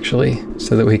small-sized, actually,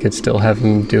 so that we could still have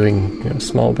him doing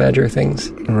small badger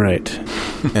things. Right.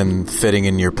 And fitting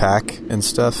in your pack and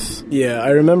stuff? Yeah,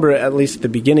 I remember at least at the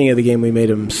beginning of the game we made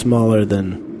him smaller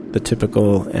than the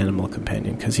typical animal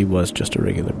companion, because he was just a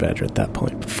regular badger at that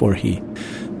point, before he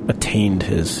attained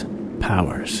his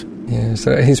powers. Yeah,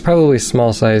 so he's probably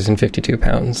small-sized and 52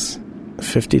 pounds.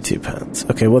 52 pounds.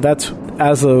 Okay, well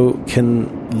Azlo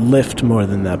can lift more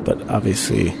than that, but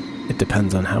obviously it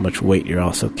depends on how much weight you're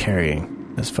also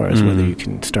carrying, as far as whether you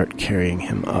can start carrying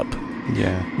him up.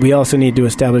 Yeah. We also need to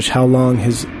establish how long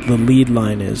the lead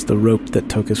line is, the rope that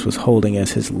Tokas was holding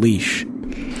as his leash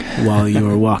while you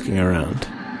were walking around.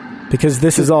 Because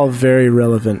this is all very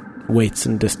relevant weights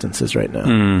and distances right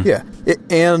now. Yeah,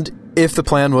 and if the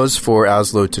plan was for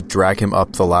Azlo to drag him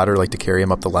up the ladder, like to carry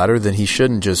him up the ladder, then he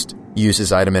shouldn't just use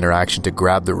his item interaction to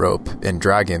grab the rope and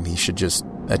drag him. He should just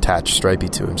attach Stripey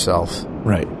to himself.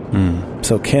 Right.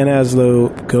 So can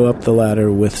Azlo go up the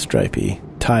ladder with Stripey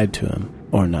tied to him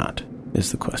or not,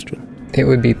 is the question. It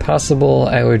would be possible.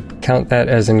 I would count that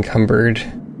as encumbered.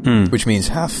 Which means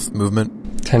half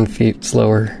movement. 10 feet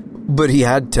slower. But he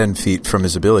had 10 feet from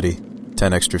his ability.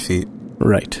 10 extra feet.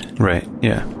 Right. Right,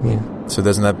 yeah. So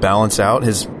doesn't that balance out?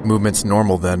 His movement's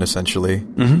normal then, essentially.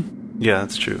 Yeah,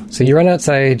 that's true. So you run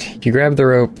outside, you grab the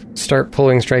rope, start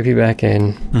pulling Stripey back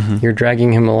in. You're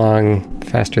dragging him along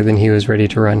faster than he was ready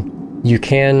to run. You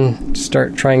can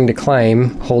start trying to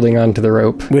climb, holding onto the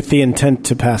rope. With the intent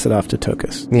to pass it off to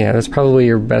Tokas. Yeah, that's probably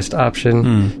your best option.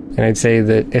 And I'd say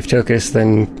that if Tokas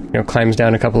then climbs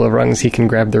down a couple of rungs, he can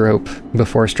grab the rope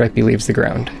before Stripey leaves the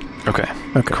ground. Okay,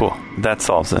 cool. That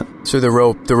solves it. So the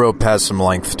rope has some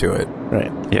length to it.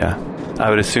 Right. Yeah. I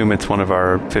would assume it's one of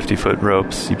our 50-foot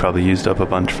ropes. You probably used up a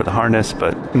bunch for the harness,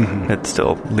 but it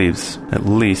still leaves at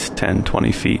least 10,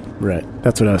 20 feet. Right.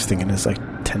 That's what I was thinking, is like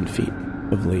 10 feet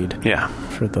of lead. Yeah.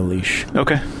 For the leash.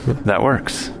 Okay. That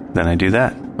works. Then I do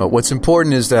that. But what's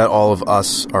important is that all of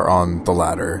us are on the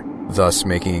ladder, thus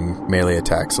making melee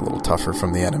attacks a little tougher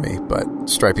from the enemy, but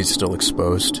Stripey's still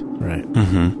exposed. Right.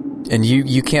 And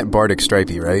you can't Bardic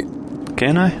Stripey, right?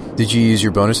 Can I? Did you use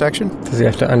your bonus action? Does he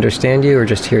have to understand you or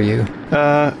just hear you?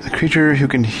 A creature who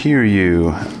can hear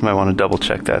you. Might want to double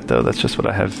check that, though. That's just what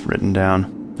I have written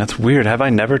down. That's weird. Have I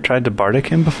never tried to Bardic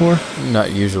him before?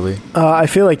 Not usually. I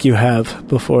feel like you have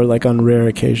before, like on rare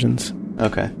occasions.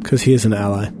 Okay. Because he is an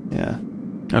ally. Yeah.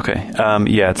 Okay.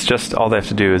 Yeah, it's just all they have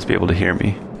to do is be able to hear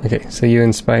me. Okay, so you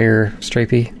inspire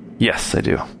Stripey? Yes, I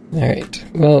do. Alright.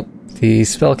 Well, the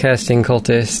spellcasting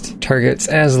cultist targets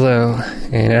Azlo,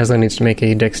 and Azlo needs to make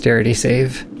a dexterity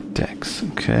save. Dex,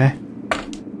 okay.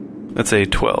 That's a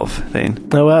 12, Thane.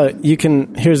 Oh, wow.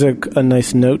 Here's a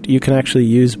nice note. You can actually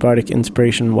use Bardic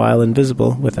Inspiration while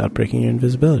invisible without breaking your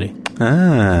invisibility.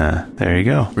 Ah, there you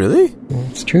go. Really?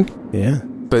 That's true. Yeah.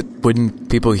 But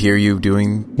wouldn't people hear you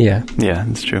doing... Yeah. Yeah,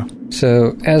 that's true.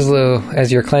 So, Azlo,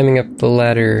 as you're climbing up the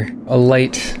ladder, a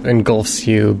light engulfs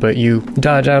you, but you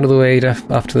dodge out of the way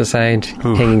off to the side,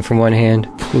 hanging from one hand.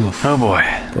 Oh boy.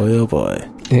 Boy, oh boy.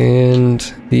 And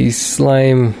the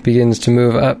slime begins to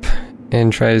move up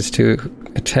and tries to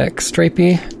attack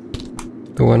Stripey,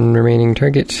 the one remaining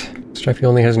target. Stripey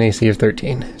only has an AC of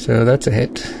 13, so that's a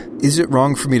hit. Is it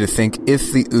wrong for me to think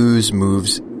if the ooze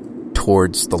moves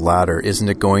towards the ladder, isn't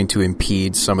it going to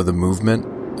impede some of the movement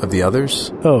of the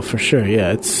others? Oh, for sure,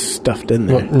 yeah. It's stuffed in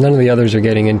there. Well, none of the others are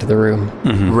getting into the room.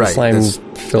 Mm-hmm. Right. The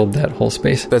slime filled that whole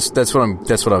space. That's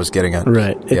what I was getting at.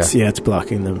 Right. It's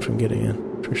blocking them from getting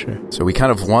in, for sure. So we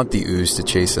kind of want the ooze to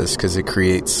chase us because it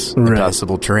creates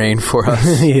impassable terrain for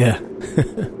us. Yeah.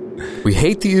 We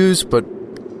hate the ooze, but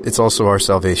it's also our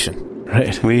salvation.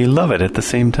 Right. We love it at the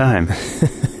same time.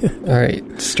 Alright,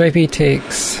 Stripey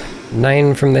takes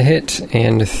 9 from the hit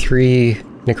and 3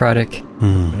 necrotic.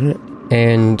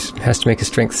 And has to make a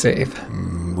strength save.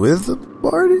 With the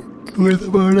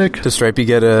bardic? Does Stripey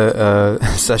get a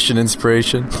session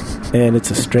inspiration? And it's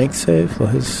a strength save? Well,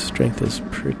 his strength is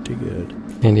pretty good.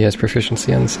 And he has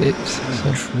proficiency on saves.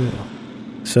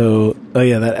 So, oh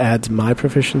yeah, that adds my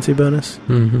proficiency bonus?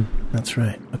 Mm-hmm. That's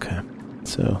right, okay.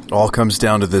 So all comes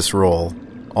down to this roll.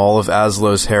 All of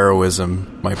Azlo's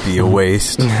heroism might be a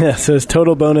waste. Yeah, so his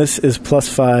total bonus is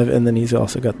 +5, and then he's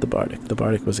also got the bardic. The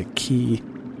bardic was a key.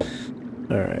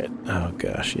 All right. Oh,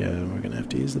 gosh, yeah, we're going to have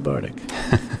to use the bardic.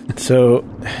 So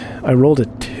I rolled a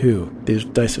 2. These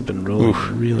dice have been rolling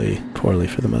really poorly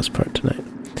for the most part tonight.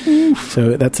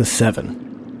 So that's a 7.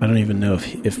 I don't even know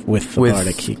if with the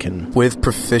bardic he can... With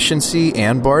proficiency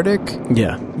and bardic?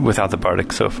 Yeah. Without the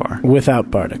bardic so far.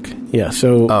 Without bardic, yeah.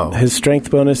 So his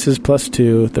strength bonus is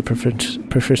 +2, the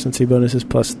proficiency bonus is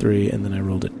 +3, and then I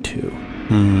rolled a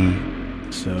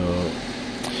 2. So...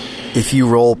 If you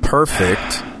roll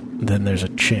perfect... then there's a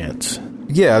chance.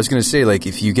 Yeah, I was going to say, like,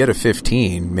 if you get a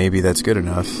 15, maybe that's good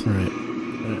enough.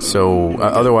 Right. So,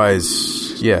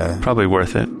 otherwise, yeah. Probably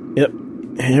worth it. Yep.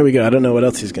 Here we go. I don't know what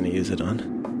else he's going to use it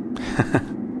on.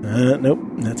 Nope.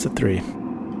 That's a 3.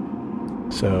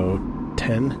 So,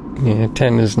 10. Yeah,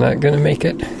 10 is not going to make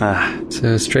it.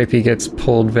 So Stripey gets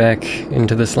pulled back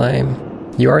into the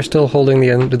slime. You are still holding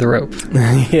the end of the rope.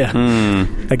 Yeah.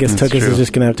 I guess Tokas is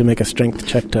just going to have to make a strength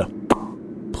check to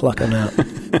pluck him out.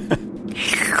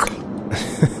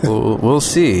 We'll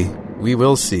see. We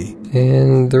will see.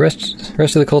 And the rest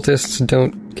of the cultists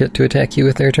don't get to attack you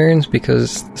with their turns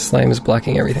because the slime is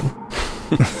blocking everything.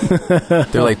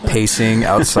 They're like pacing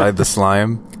outside the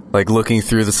slime, like looking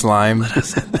through the slime. Let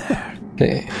us in there.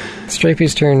 Okay.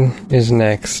 Stripey's turn is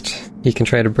next. He can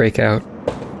try to break out.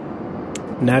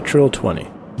 Natural 20.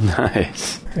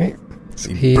 Nice. Right.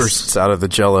 So He bursts out of the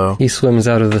jello. He swims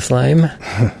out of the slime.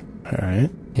 All right.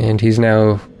 And he's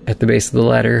now at the base of the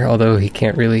ladder, although he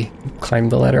can't really climb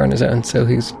the ladder on his own, so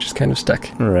he's just kind of stuck.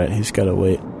 All right, he's got to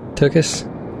wait. Tokas?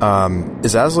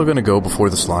 Is Azlo going to go before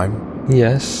the slime?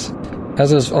 Yes.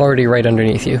 Azlo's already right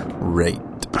underneath you. Right.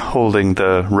 Holding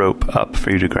the rope up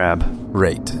for you to grab.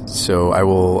 Right. So I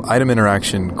will item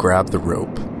interaction, grab the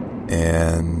rope.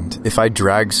 And if I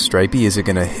drag Stripey, is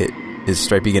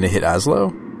Stripey going to hit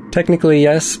Azlo? Technically,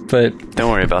 yes, but...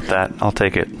 Don't worry about that. I'll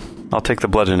take it. I'll take the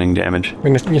bludgeoning damage.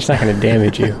 It's not going to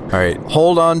damage you. All right.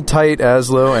 Hold on tight,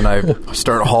 Azlo, and I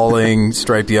start hauling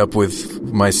Stripey up with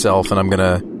myself, and I'm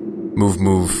going to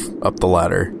move up the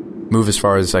ladder. Move as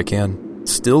far as I can.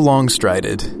 Still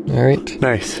long-strided. All right.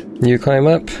 Nice. You climb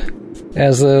up.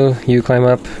 Azlo, you climb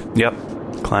up. Yep.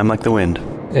 Climb like the wind.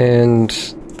 And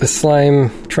the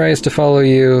slime tries to follow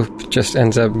you, just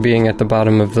ends up being at the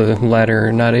bottom of the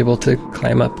ladder, not able to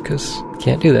climb up because you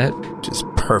can't do that. Just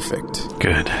perfect.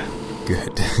 Good.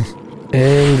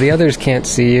 And the others can't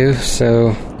see you,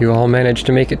 so you all manage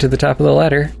to make it to the top of the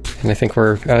ladder. And I think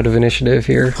we're out of initiative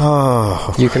here.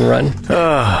 Oh. You can run.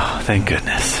 Oh, thank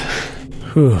goodness.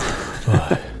 Whew.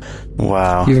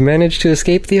 Wow. You've managed to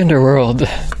escape the underworld.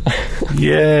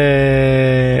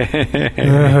 Yay!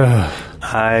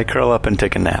 I curl up and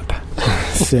take a nap.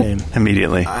 Same.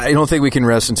 Immediately. I don't think we can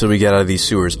rest until we get out of these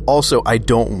sewers. Also, I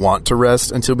don't want to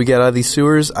rest until we get out of these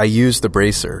sewers. I use the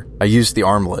bracer. I use the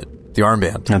armlet. The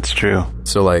armband. That's true.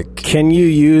 So, like... Can you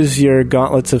use your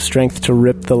gauntlets of strength to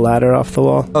rip the ladder off the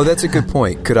wall? Oh, that's a good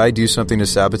point. Could I do something to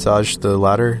sabotage the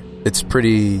ladder? It's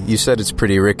pretty... You said it's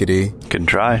pretty rickety. Can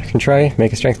try. You can try.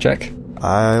 Make a strength check.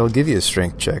 I'll give you a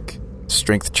strength check.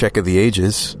 Strength check of the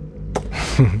ages.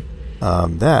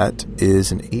 That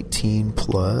is an 18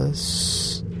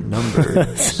 plus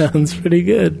numbers. Sounds pretty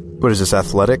good. What is this,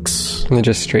 athletics? And then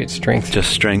just straight strength.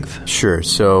 Just strength. Sure.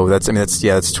 So that's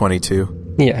 22.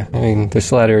 Yeah, I mean,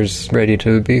 this ladder's ready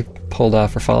to be pulled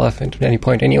off or fall off at any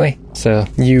point anyway. So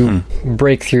you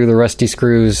break through the rusty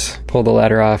screws, pull the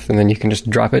ladder off, and then you can just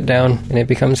drop it down, and it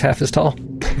becomes half as tall.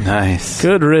 Nice.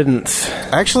 Good riddance.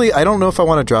 Actually, I don't know if I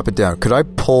want to drop it down. Could I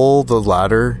pull the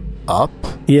ladder up?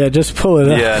 Yeah, just pull it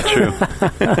up. Yeah, true.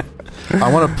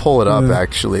 I want to pull it up,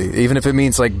 actually, even if it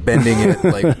means like bending it.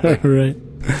 Like Right.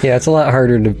 Yeah, it's a lot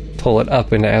harder to pull it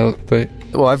up and out, but...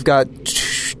 Well, I've got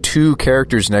two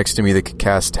characters next to me that could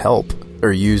cast help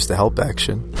or use the help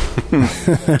action.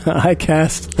 I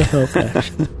cast the help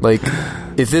action. Like,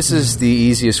 if this is the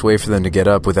easiest way for them to get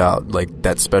up without, like,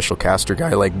 that special caster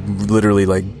guy, like, literally,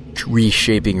 like,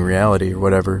 reshaping reality or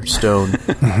whatever, stone,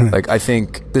 like, I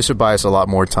think this would buy us a lot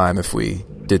more time if we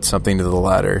did something to the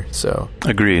ladder, so...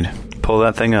 Agreed. Pull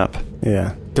that thing up.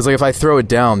 Yeah. Because, like, if I throw it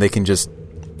down, they can just...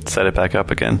 Set it back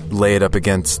up again. Lay it up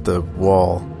against the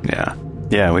wall. Yeah.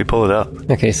 Yeah, we pull it up.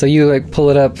 Okay, so you, like, pull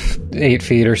it up 8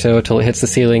 feet or so till it hits the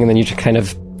ceiling, and then you just kind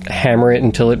of hammer it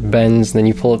until it bends, and then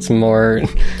you pull it some more.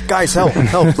 Guys, help!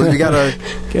 Help! We gotta...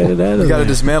 Get it out of We gotta there.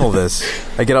 dismantle this.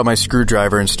 I get out my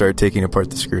screwdriver and start taking apart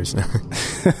the screws.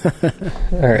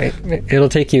 Alright, it'll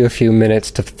take you a few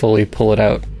minutes to fully pull it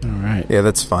out. All right. Yeah,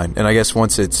 that's fine. And I guess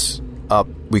once it's up,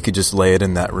 we could just lay it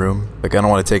in that room. Like, I don't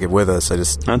want to take it with us.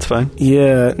 That's fine.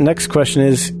 Yeah, next question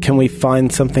is, can we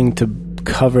find something to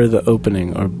cover the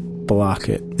opening or block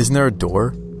it? Isn't there a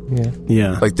door? Yeah.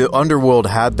 Yeah. Like, the underworld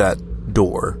had that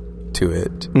door to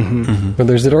it. Well,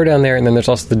 there's the door down there, and then there's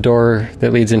also the door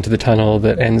that leads into the tunnel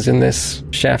that ends in this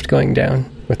shaft going down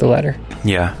with the ladder.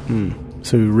 Yeah.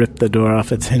 So we rip the door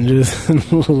off its hinges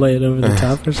and lay it over the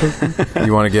top or something?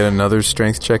 You want to get another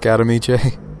strength check out of me,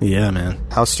 Jay? Yeah, man.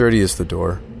 How sturdy is the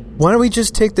door? Why don't we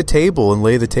just take the table and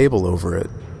lay the table over it?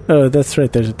 Oh, that's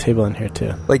right. There's a table in here,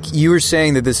 too. Like, you were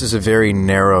saying that this is a very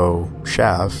narrow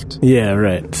shaft. Yeah,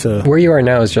 right. So Where you are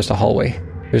now is just a hallway.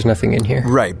 There's nothing in here.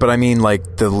 Right, but I mean, like,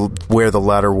 where the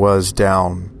ladder was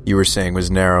down, you were saying was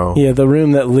narrow. yeah, the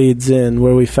room that leads in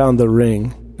where we found the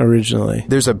ring originally.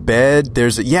 There's a bed.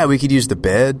 Yeah, we could use the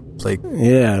bed. Like,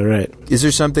 Yeah, right. is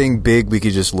there something big we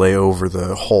could just lay over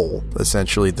the hole,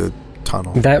 essentially the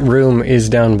tunnel? That room is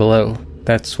down below.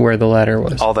 That's where the ladder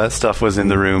was. All that stuff was in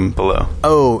the room below.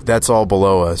 Oh, that's all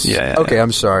below us. Yeah. Okay,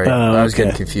 I'm sorry. I was okay.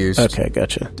 getting confused. Okay,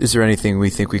 gotcha. Is there anything we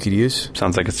think we could use?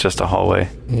 Sounds like it's just a hallway.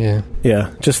 Yeah.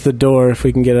 Yeah, just the door if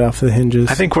we can get it off the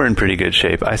hinges. I think we're in pretty good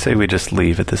shape. I say we just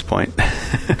leave at this point.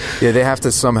 Yeah, they have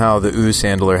to somehow, the ooze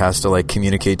handler has to, like,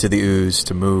 communicate to the ooze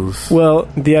to move. Well,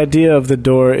 the idea of the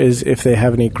door is if they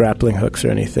have any grappling hooks or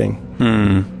anything,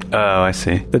 Oh, I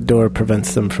see. the door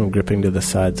prevents them from gripping to the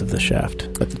sides of the shaft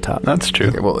at the top. That's true.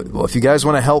 Okay, well, if you guys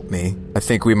want to help me, I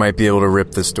think we might be able to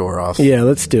rip this door off. Yeah,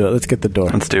 let's do it. Let's get the door.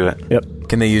 Let's do it. Yep.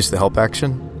 Can they use the help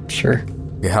action? Sure.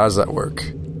 Okay, how does that work?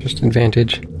 Just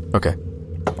advantage. Okay.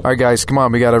 All right, guys, come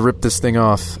on. We got to rip this thing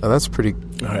off. Oh, that's pretty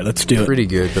All right, let's do it. pretty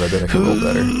good, but I bet I can roll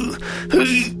better.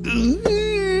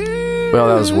 Well,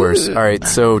 that was worse. All right,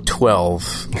 so 12.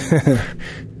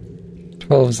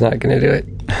 12's not going to do it.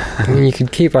 I mean, you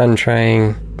could keep on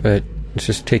trying, but it's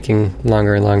just taking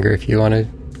longer and longer if you want to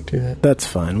do that. That's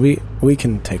fine. We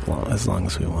can take as long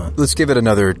as we want. Let's give it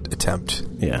another attempt.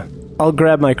 Yeah. I'll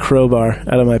grab my crowbar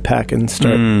out of my pack and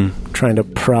start trying to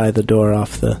pry the door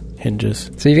off the hinges.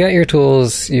 So you've got your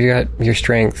tools, you've got your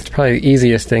strength. Probably the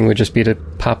easiest thing would just be to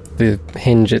pop the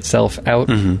hinge itself out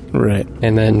Right.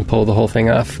 and then pull the whole thing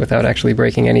off without actually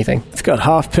breaking anything. It's got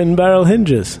half-pin barrel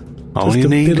hinges. All Just you a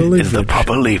need bit of is the leverage.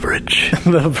 proper leverage.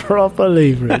 The proper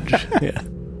leverage. Yeah.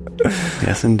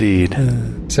 Yes, indeed.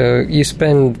 So you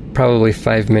spend probably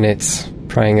 5 minutes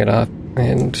prying it up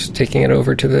and taking it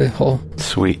over to the hole.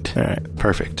 Sweet. All right.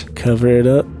 Perfect. Cover it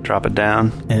up Drop it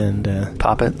down. and,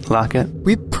 Pop it. Lock it.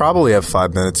 We probably have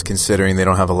 5 minutes considering they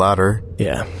don't have a ladder.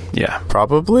 yeah. Yeah.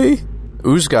 Probably.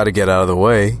 Ooze got to get out of the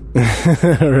way.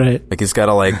 Right. Like, it's got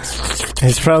to, like...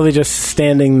 He's probably just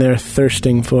standing there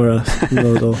thirsting for us in the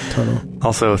little tunnel.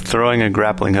 Also, throwing a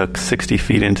grappling hook 60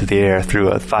 feet into the air through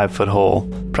a 5-foot hole,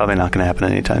 probably not going to happen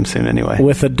anytime soon anyway.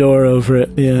 With a door over it,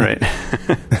 yeah.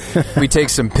 Right. We take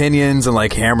some pinions and,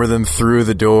 like, hammer them through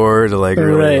the door to, like,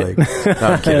 really, Right. like... No,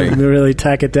 I'm kidding. And really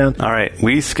tack it down. All right.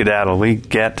 We skedaddle. We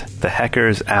get the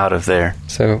heckers out of there.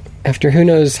 So after who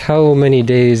knows how many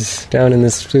days down in the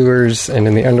sewers and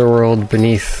in the underworld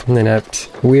beneath the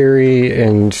Nept, weary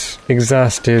and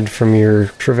exhausted from your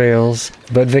travails,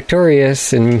 but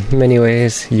victorious in many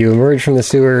ways, you emerge from the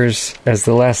sewers as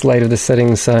the last light of the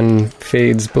setting sun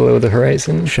fades below the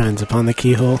horizon. Shines upon the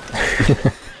keyhole.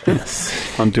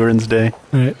 Yes. On Durin's Day,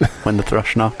 Right. when the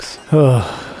thrush knocks. Oh,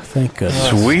 thank goodness.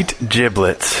 Sweet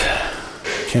giblets.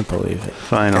 Can't believe it.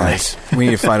 Finally. Guys, we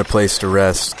need to find a place to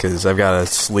rest, because I've got to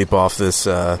sleep off this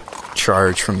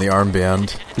charge from the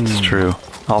armband. It's true.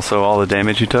 Also, all the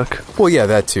damage you took? Well, yeah,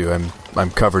 that too. I'm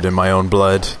covered in my own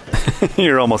blood.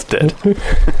 You're almost dead.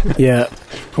 Yeah.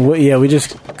 We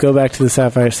just go back to the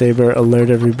Sapphire Saber, alert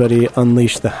everybody,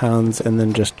 unleash the hounds, and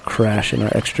then just crash in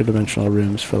our extra-dimensional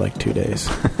rooms for like 2 days.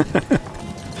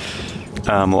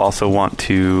 We'll also want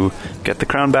to get the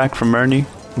crown back from Murney.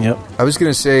 Yep. I was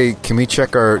going to say,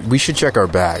 we should check our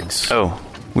bags. Oh,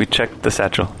 we checked the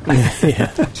satchel. Yeah.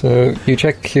 So you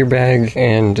check your bag,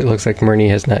 and it looks like Murney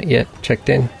has not yet checked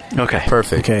in. Okay.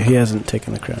 Perfect. Okay, he hasn't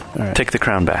taken the crown. All right. Take the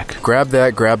crown back. Grab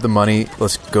the money.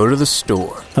 Let's go to the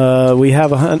store. We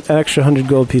have an extra 100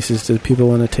 gold pieces. Do people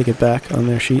want to take it back on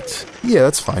their sheets? Yeah,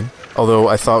 that's fine. Although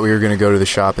I thought we were going to go to the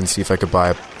shop and see if I could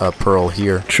buy a pearl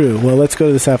here. True. Well, let's go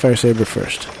to the Sapphire Saber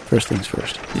first. First things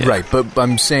first. Yeah. Right, but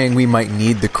I'm saying we might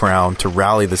need the crown to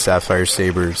rally the Sapphire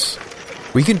Sabers.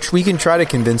 We can try to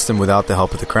convince them without the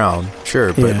help of the crown,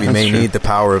 sure, but Yeah, we that's may true. need the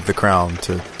power of the crown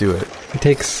to do it. It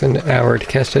takes an hour to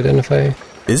cast Identify.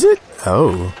 Is it?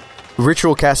 Oh.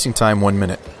 Ritual casting time 1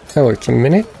 minute. Oh, it's a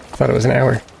minute? I thought it was an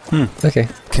hour. Okay.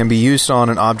 Can be used on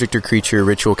an object or creature.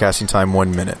 Ritual casting time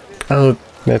 1 minute. Oh,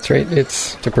 that's right.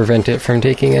 It's to prevent it from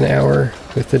taking an hour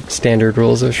with the standard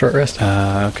rules of short rest.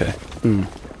 Okay.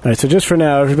 All right, so just for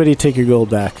now, everybody take your gold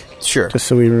back. Sure. Just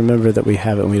so we remember that we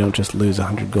have it and we don't just lose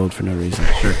 100 gold for no reason.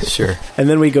 Sure. And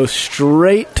then we go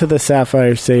straight to the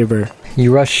Sapphire Saber.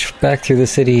 You rush back through the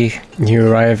city. You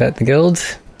arrive at the guild.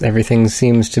 Everything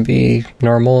seems to be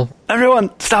normal.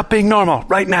 Everyone, stop being normal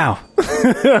right now.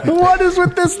 What is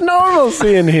with this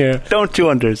normalcy in here? Don't you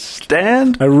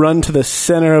understand? I run to the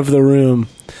center of the room,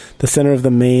 the center of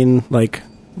the main, like,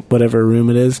 whatever room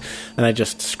it is, and I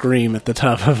just scream at the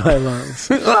top of my lungs.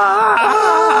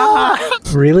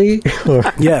 Really?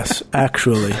 Yes,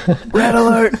 actually. Red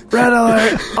alert! Red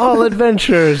alert! All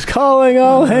adventurers, calling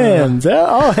all hands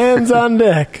on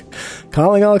deck.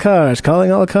 Calling all cars,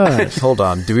 calling all cars. Hold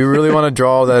on. Do we really want to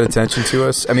draw all that attention to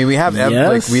us? I mean, we have,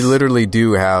 Yes. we literally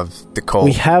do have the cult.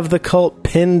 We have the cult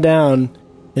pinned down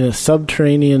in a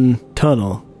subterranean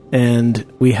tunnel, and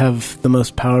we have the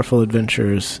most powerful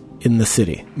adventurers in the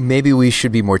city. Maybe we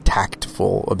should be more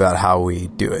tactful about how we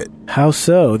do it. How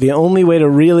so? The only way to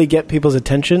really get people's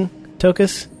attention,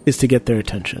 Tokas, is to get their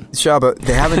attention. Shabba,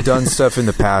 they haven't done stuff in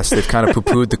the past. They've kind of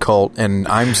poo-pooed the cult, and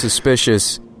I'm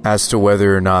suspicious as to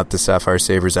whether or not the Sapphire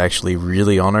Sabers actually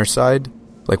really on our side.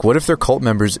 Like, what if they're cult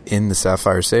members in the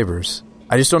Sapphire Sabers?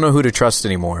 I just don't know who to trust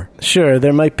anymore. Sure,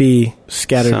 there might be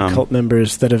scattered Some. cult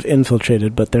members that have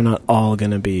infiltrated, but they're not all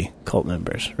going to be cult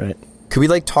members, right? Could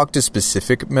we, talk to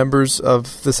specific members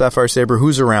of the Sapphire Saber?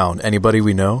 Who's around? Anybody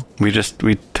we know? We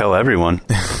tell everyone.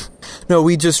 No,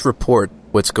 we just report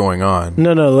what's going on.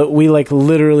 No, we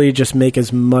literally just make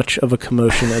as much of a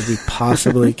commotion as we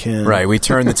possibly can. Right, we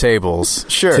turn the tables.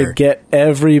 Sure. To get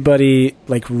everybody,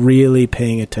 really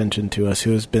paying attention to us,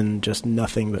 who has been just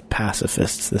nothing but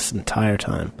pacifists this entire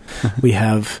time. We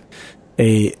have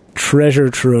a treasure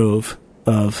trove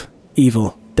of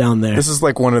evil down there. This is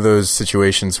like one of those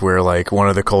situations where one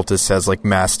of the cultists has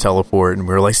mass teleport and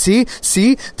we're like, see,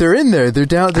 they're in there,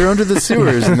 they're under the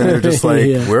sewers, and then they're just like,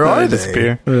 Yeah. where are they?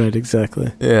 Disappear. Right,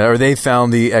 exactly. Yeah, or they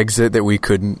found the exit that we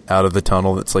couldn't out of the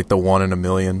tunnel. That's the 1 in a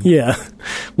million. Yeah.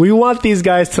 We want these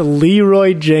guys to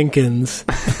Leroy Jenkins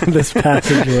this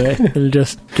passageway and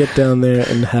just get down there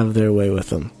and have their way with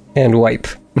them. And wipe.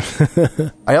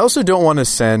 I also don't want to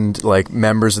send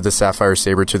members of the Sapphire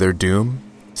Saber to their doom.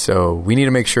 So we need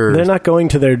to make sure They're not going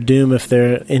to their doom if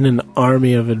they're in an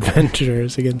army of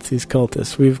adventurers against these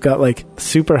cultists. We've got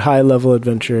super high level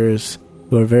adventurers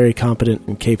who are very competent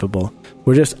and capable.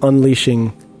 We're just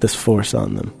unleashing this force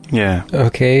on them. Yeah.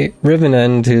 Okay,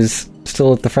 Rivenend, who's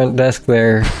still at the front desk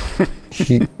there,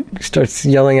 he starts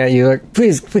yelling at you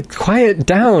please, quiet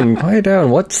down.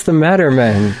 What's the matter,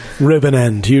 man? Ribbon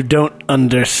End, you don't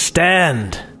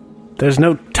understand. There's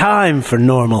no time for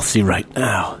normalcy right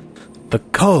now. The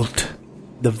cult,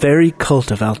 the very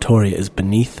cult of Altoria, is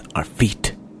beneath our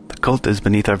feet. The cult is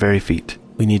beneath our very feet.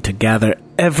 We need to gather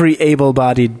every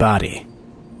able-bodied body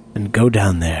and go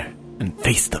down there and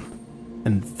face them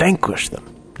and vanquish them.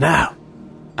 Now.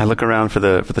 I look around for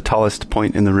the tallest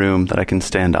point in the room that I can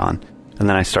stand on, and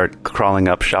then I start crawling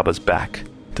up Shabba's back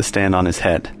to stand on his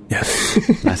head. Yes.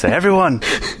 And I say, everyone,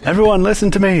 listen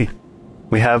to me.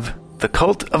 We have the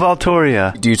cult of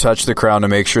Altoria. Do you touch the crown to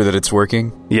make sure that it's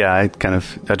working? Yeah, I kind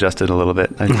of adjust it a little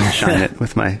bit. I shine it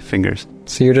with my fingers.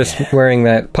 So you're just wearing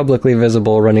that publicly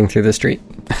visible running through the street?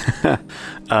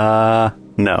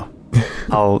 No.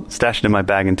 I'll stash it in my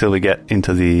bag until we get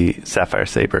into the Sapphire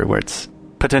Saber, where it's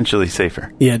potentially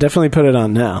safer. Yeah, definitely put it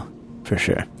on now, for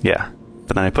sure. Yeah.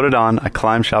 But then I put it on, I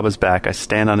climb Shabba's back, I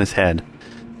stand on his head,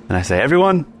 And I say,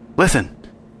 everyone, listen.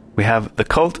 We have the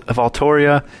cult of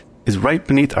Altoria is right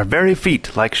beneath our very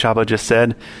feet, like Shabba just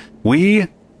said. We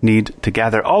need to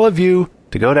gather all of you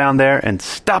to go down there and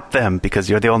stop them, because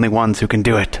you're the only ones who can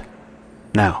do it.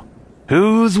 Now,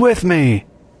 who's with me?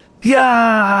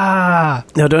 Yeah!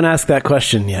 No, don't ask that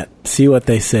question yet. See what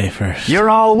they say first. You're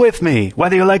all with me,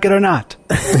 whether you like it or not.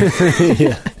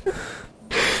 Yeah.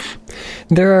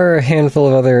 There are a handful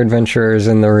of other adventurers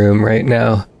in the room right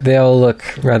now. They all look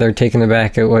rather taken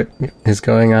aback at what is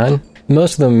going on.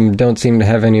 Most of them don't seem to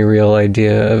have any real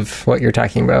idea of what you're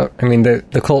talking about. I mean,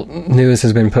 the cult news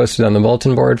has been posted on the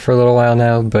bulletin board for a little while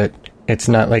now, but it's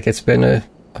not like it's been a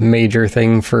major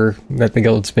thing that the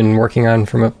guild's been working on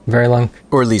from a very long.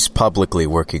 Or at least publicly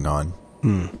working on.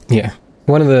 Yeah.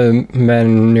 One of the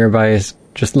men nearby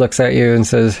just looks at you and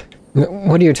says,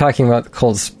 "What are you talking about? The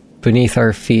cult's beneath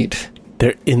our feet."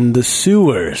 They're in the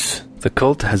sewers. The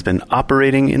cult has been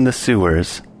operating in the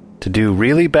sewers to do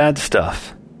really bad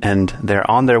stuff, and they're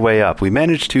on their way up. We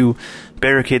managed to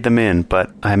barricade them in, but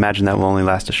I imagine that will only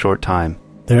last a short time.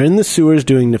 They're in the sewers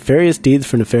doing nefarious deeds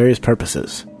for nefarious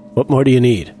purposes. What more do you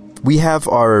need? We have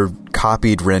our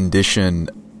copied rendition.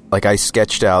 Like, I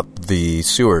sketched out the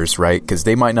sewers, right? Because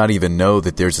they might not even know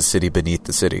that there's a city beneath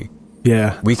the city.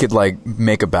 Yeah. We could,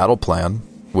 make a battle plan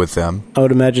with them. I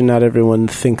would imagine not everyone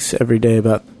thinks every day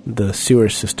about the sewer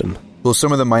system. Well,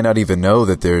 some of them might not even know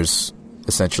that there's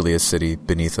essentially a city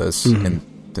beneath us in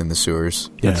the sewers.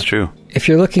 Yeah. That's true. If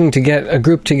you're looking to get a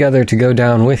group together to go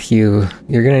down with you,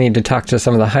 you're going to need to talk to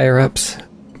some of the higher-ups,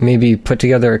 maybe put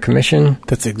together a commission.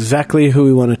 That's exactly who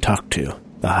we want to talk to.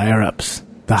 The higher-ups.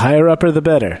 The higher-upper, the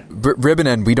better.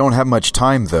 Ribbon, we don't have much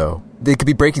time, though. They could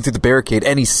be breaking through the barricade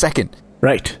any second.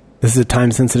 Right. This is a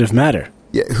time-sensitive matter.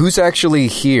 Yeah, who's actually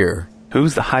here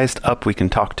Who's the highest up we can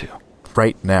talk to?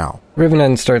 right now?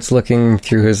 Rivenan starts looking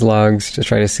through his logs to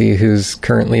try to see who's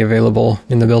currently available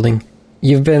in the building.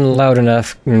 You've been loud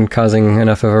enough and causing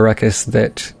enough of a ruckus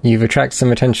that you've attracted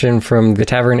some attention from the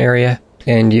tavern area,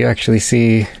 and you actually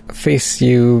see a face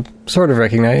you sort of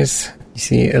recognize. You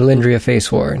see Elendria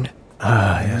Faceworn.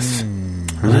 Ah, yes.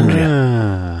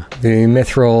 Elendria. The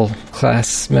Mithril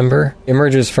class member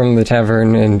emerges from the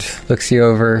tavern and looks you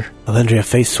over. Elendria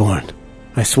Faceworn.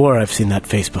 I swore I've seen that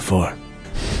face before.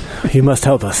 You must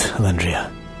help us,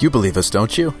 Elendria. You believe us,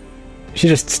 don't you? She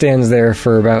just stands there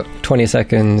for about 20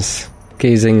 seconds,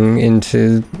 gazing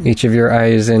into each of your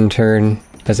eyes in turn,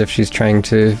 as if she's trying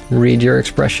to read your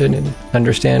expression and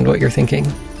understand what you're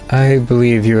thinking. I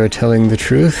believe you are telling the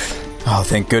truth. Oh,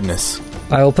 thank goodness.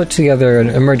 I'll put together an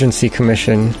emergency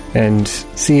commission and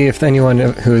see if anyone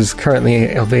who is currently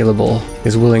available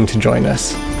is willing to join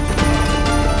us.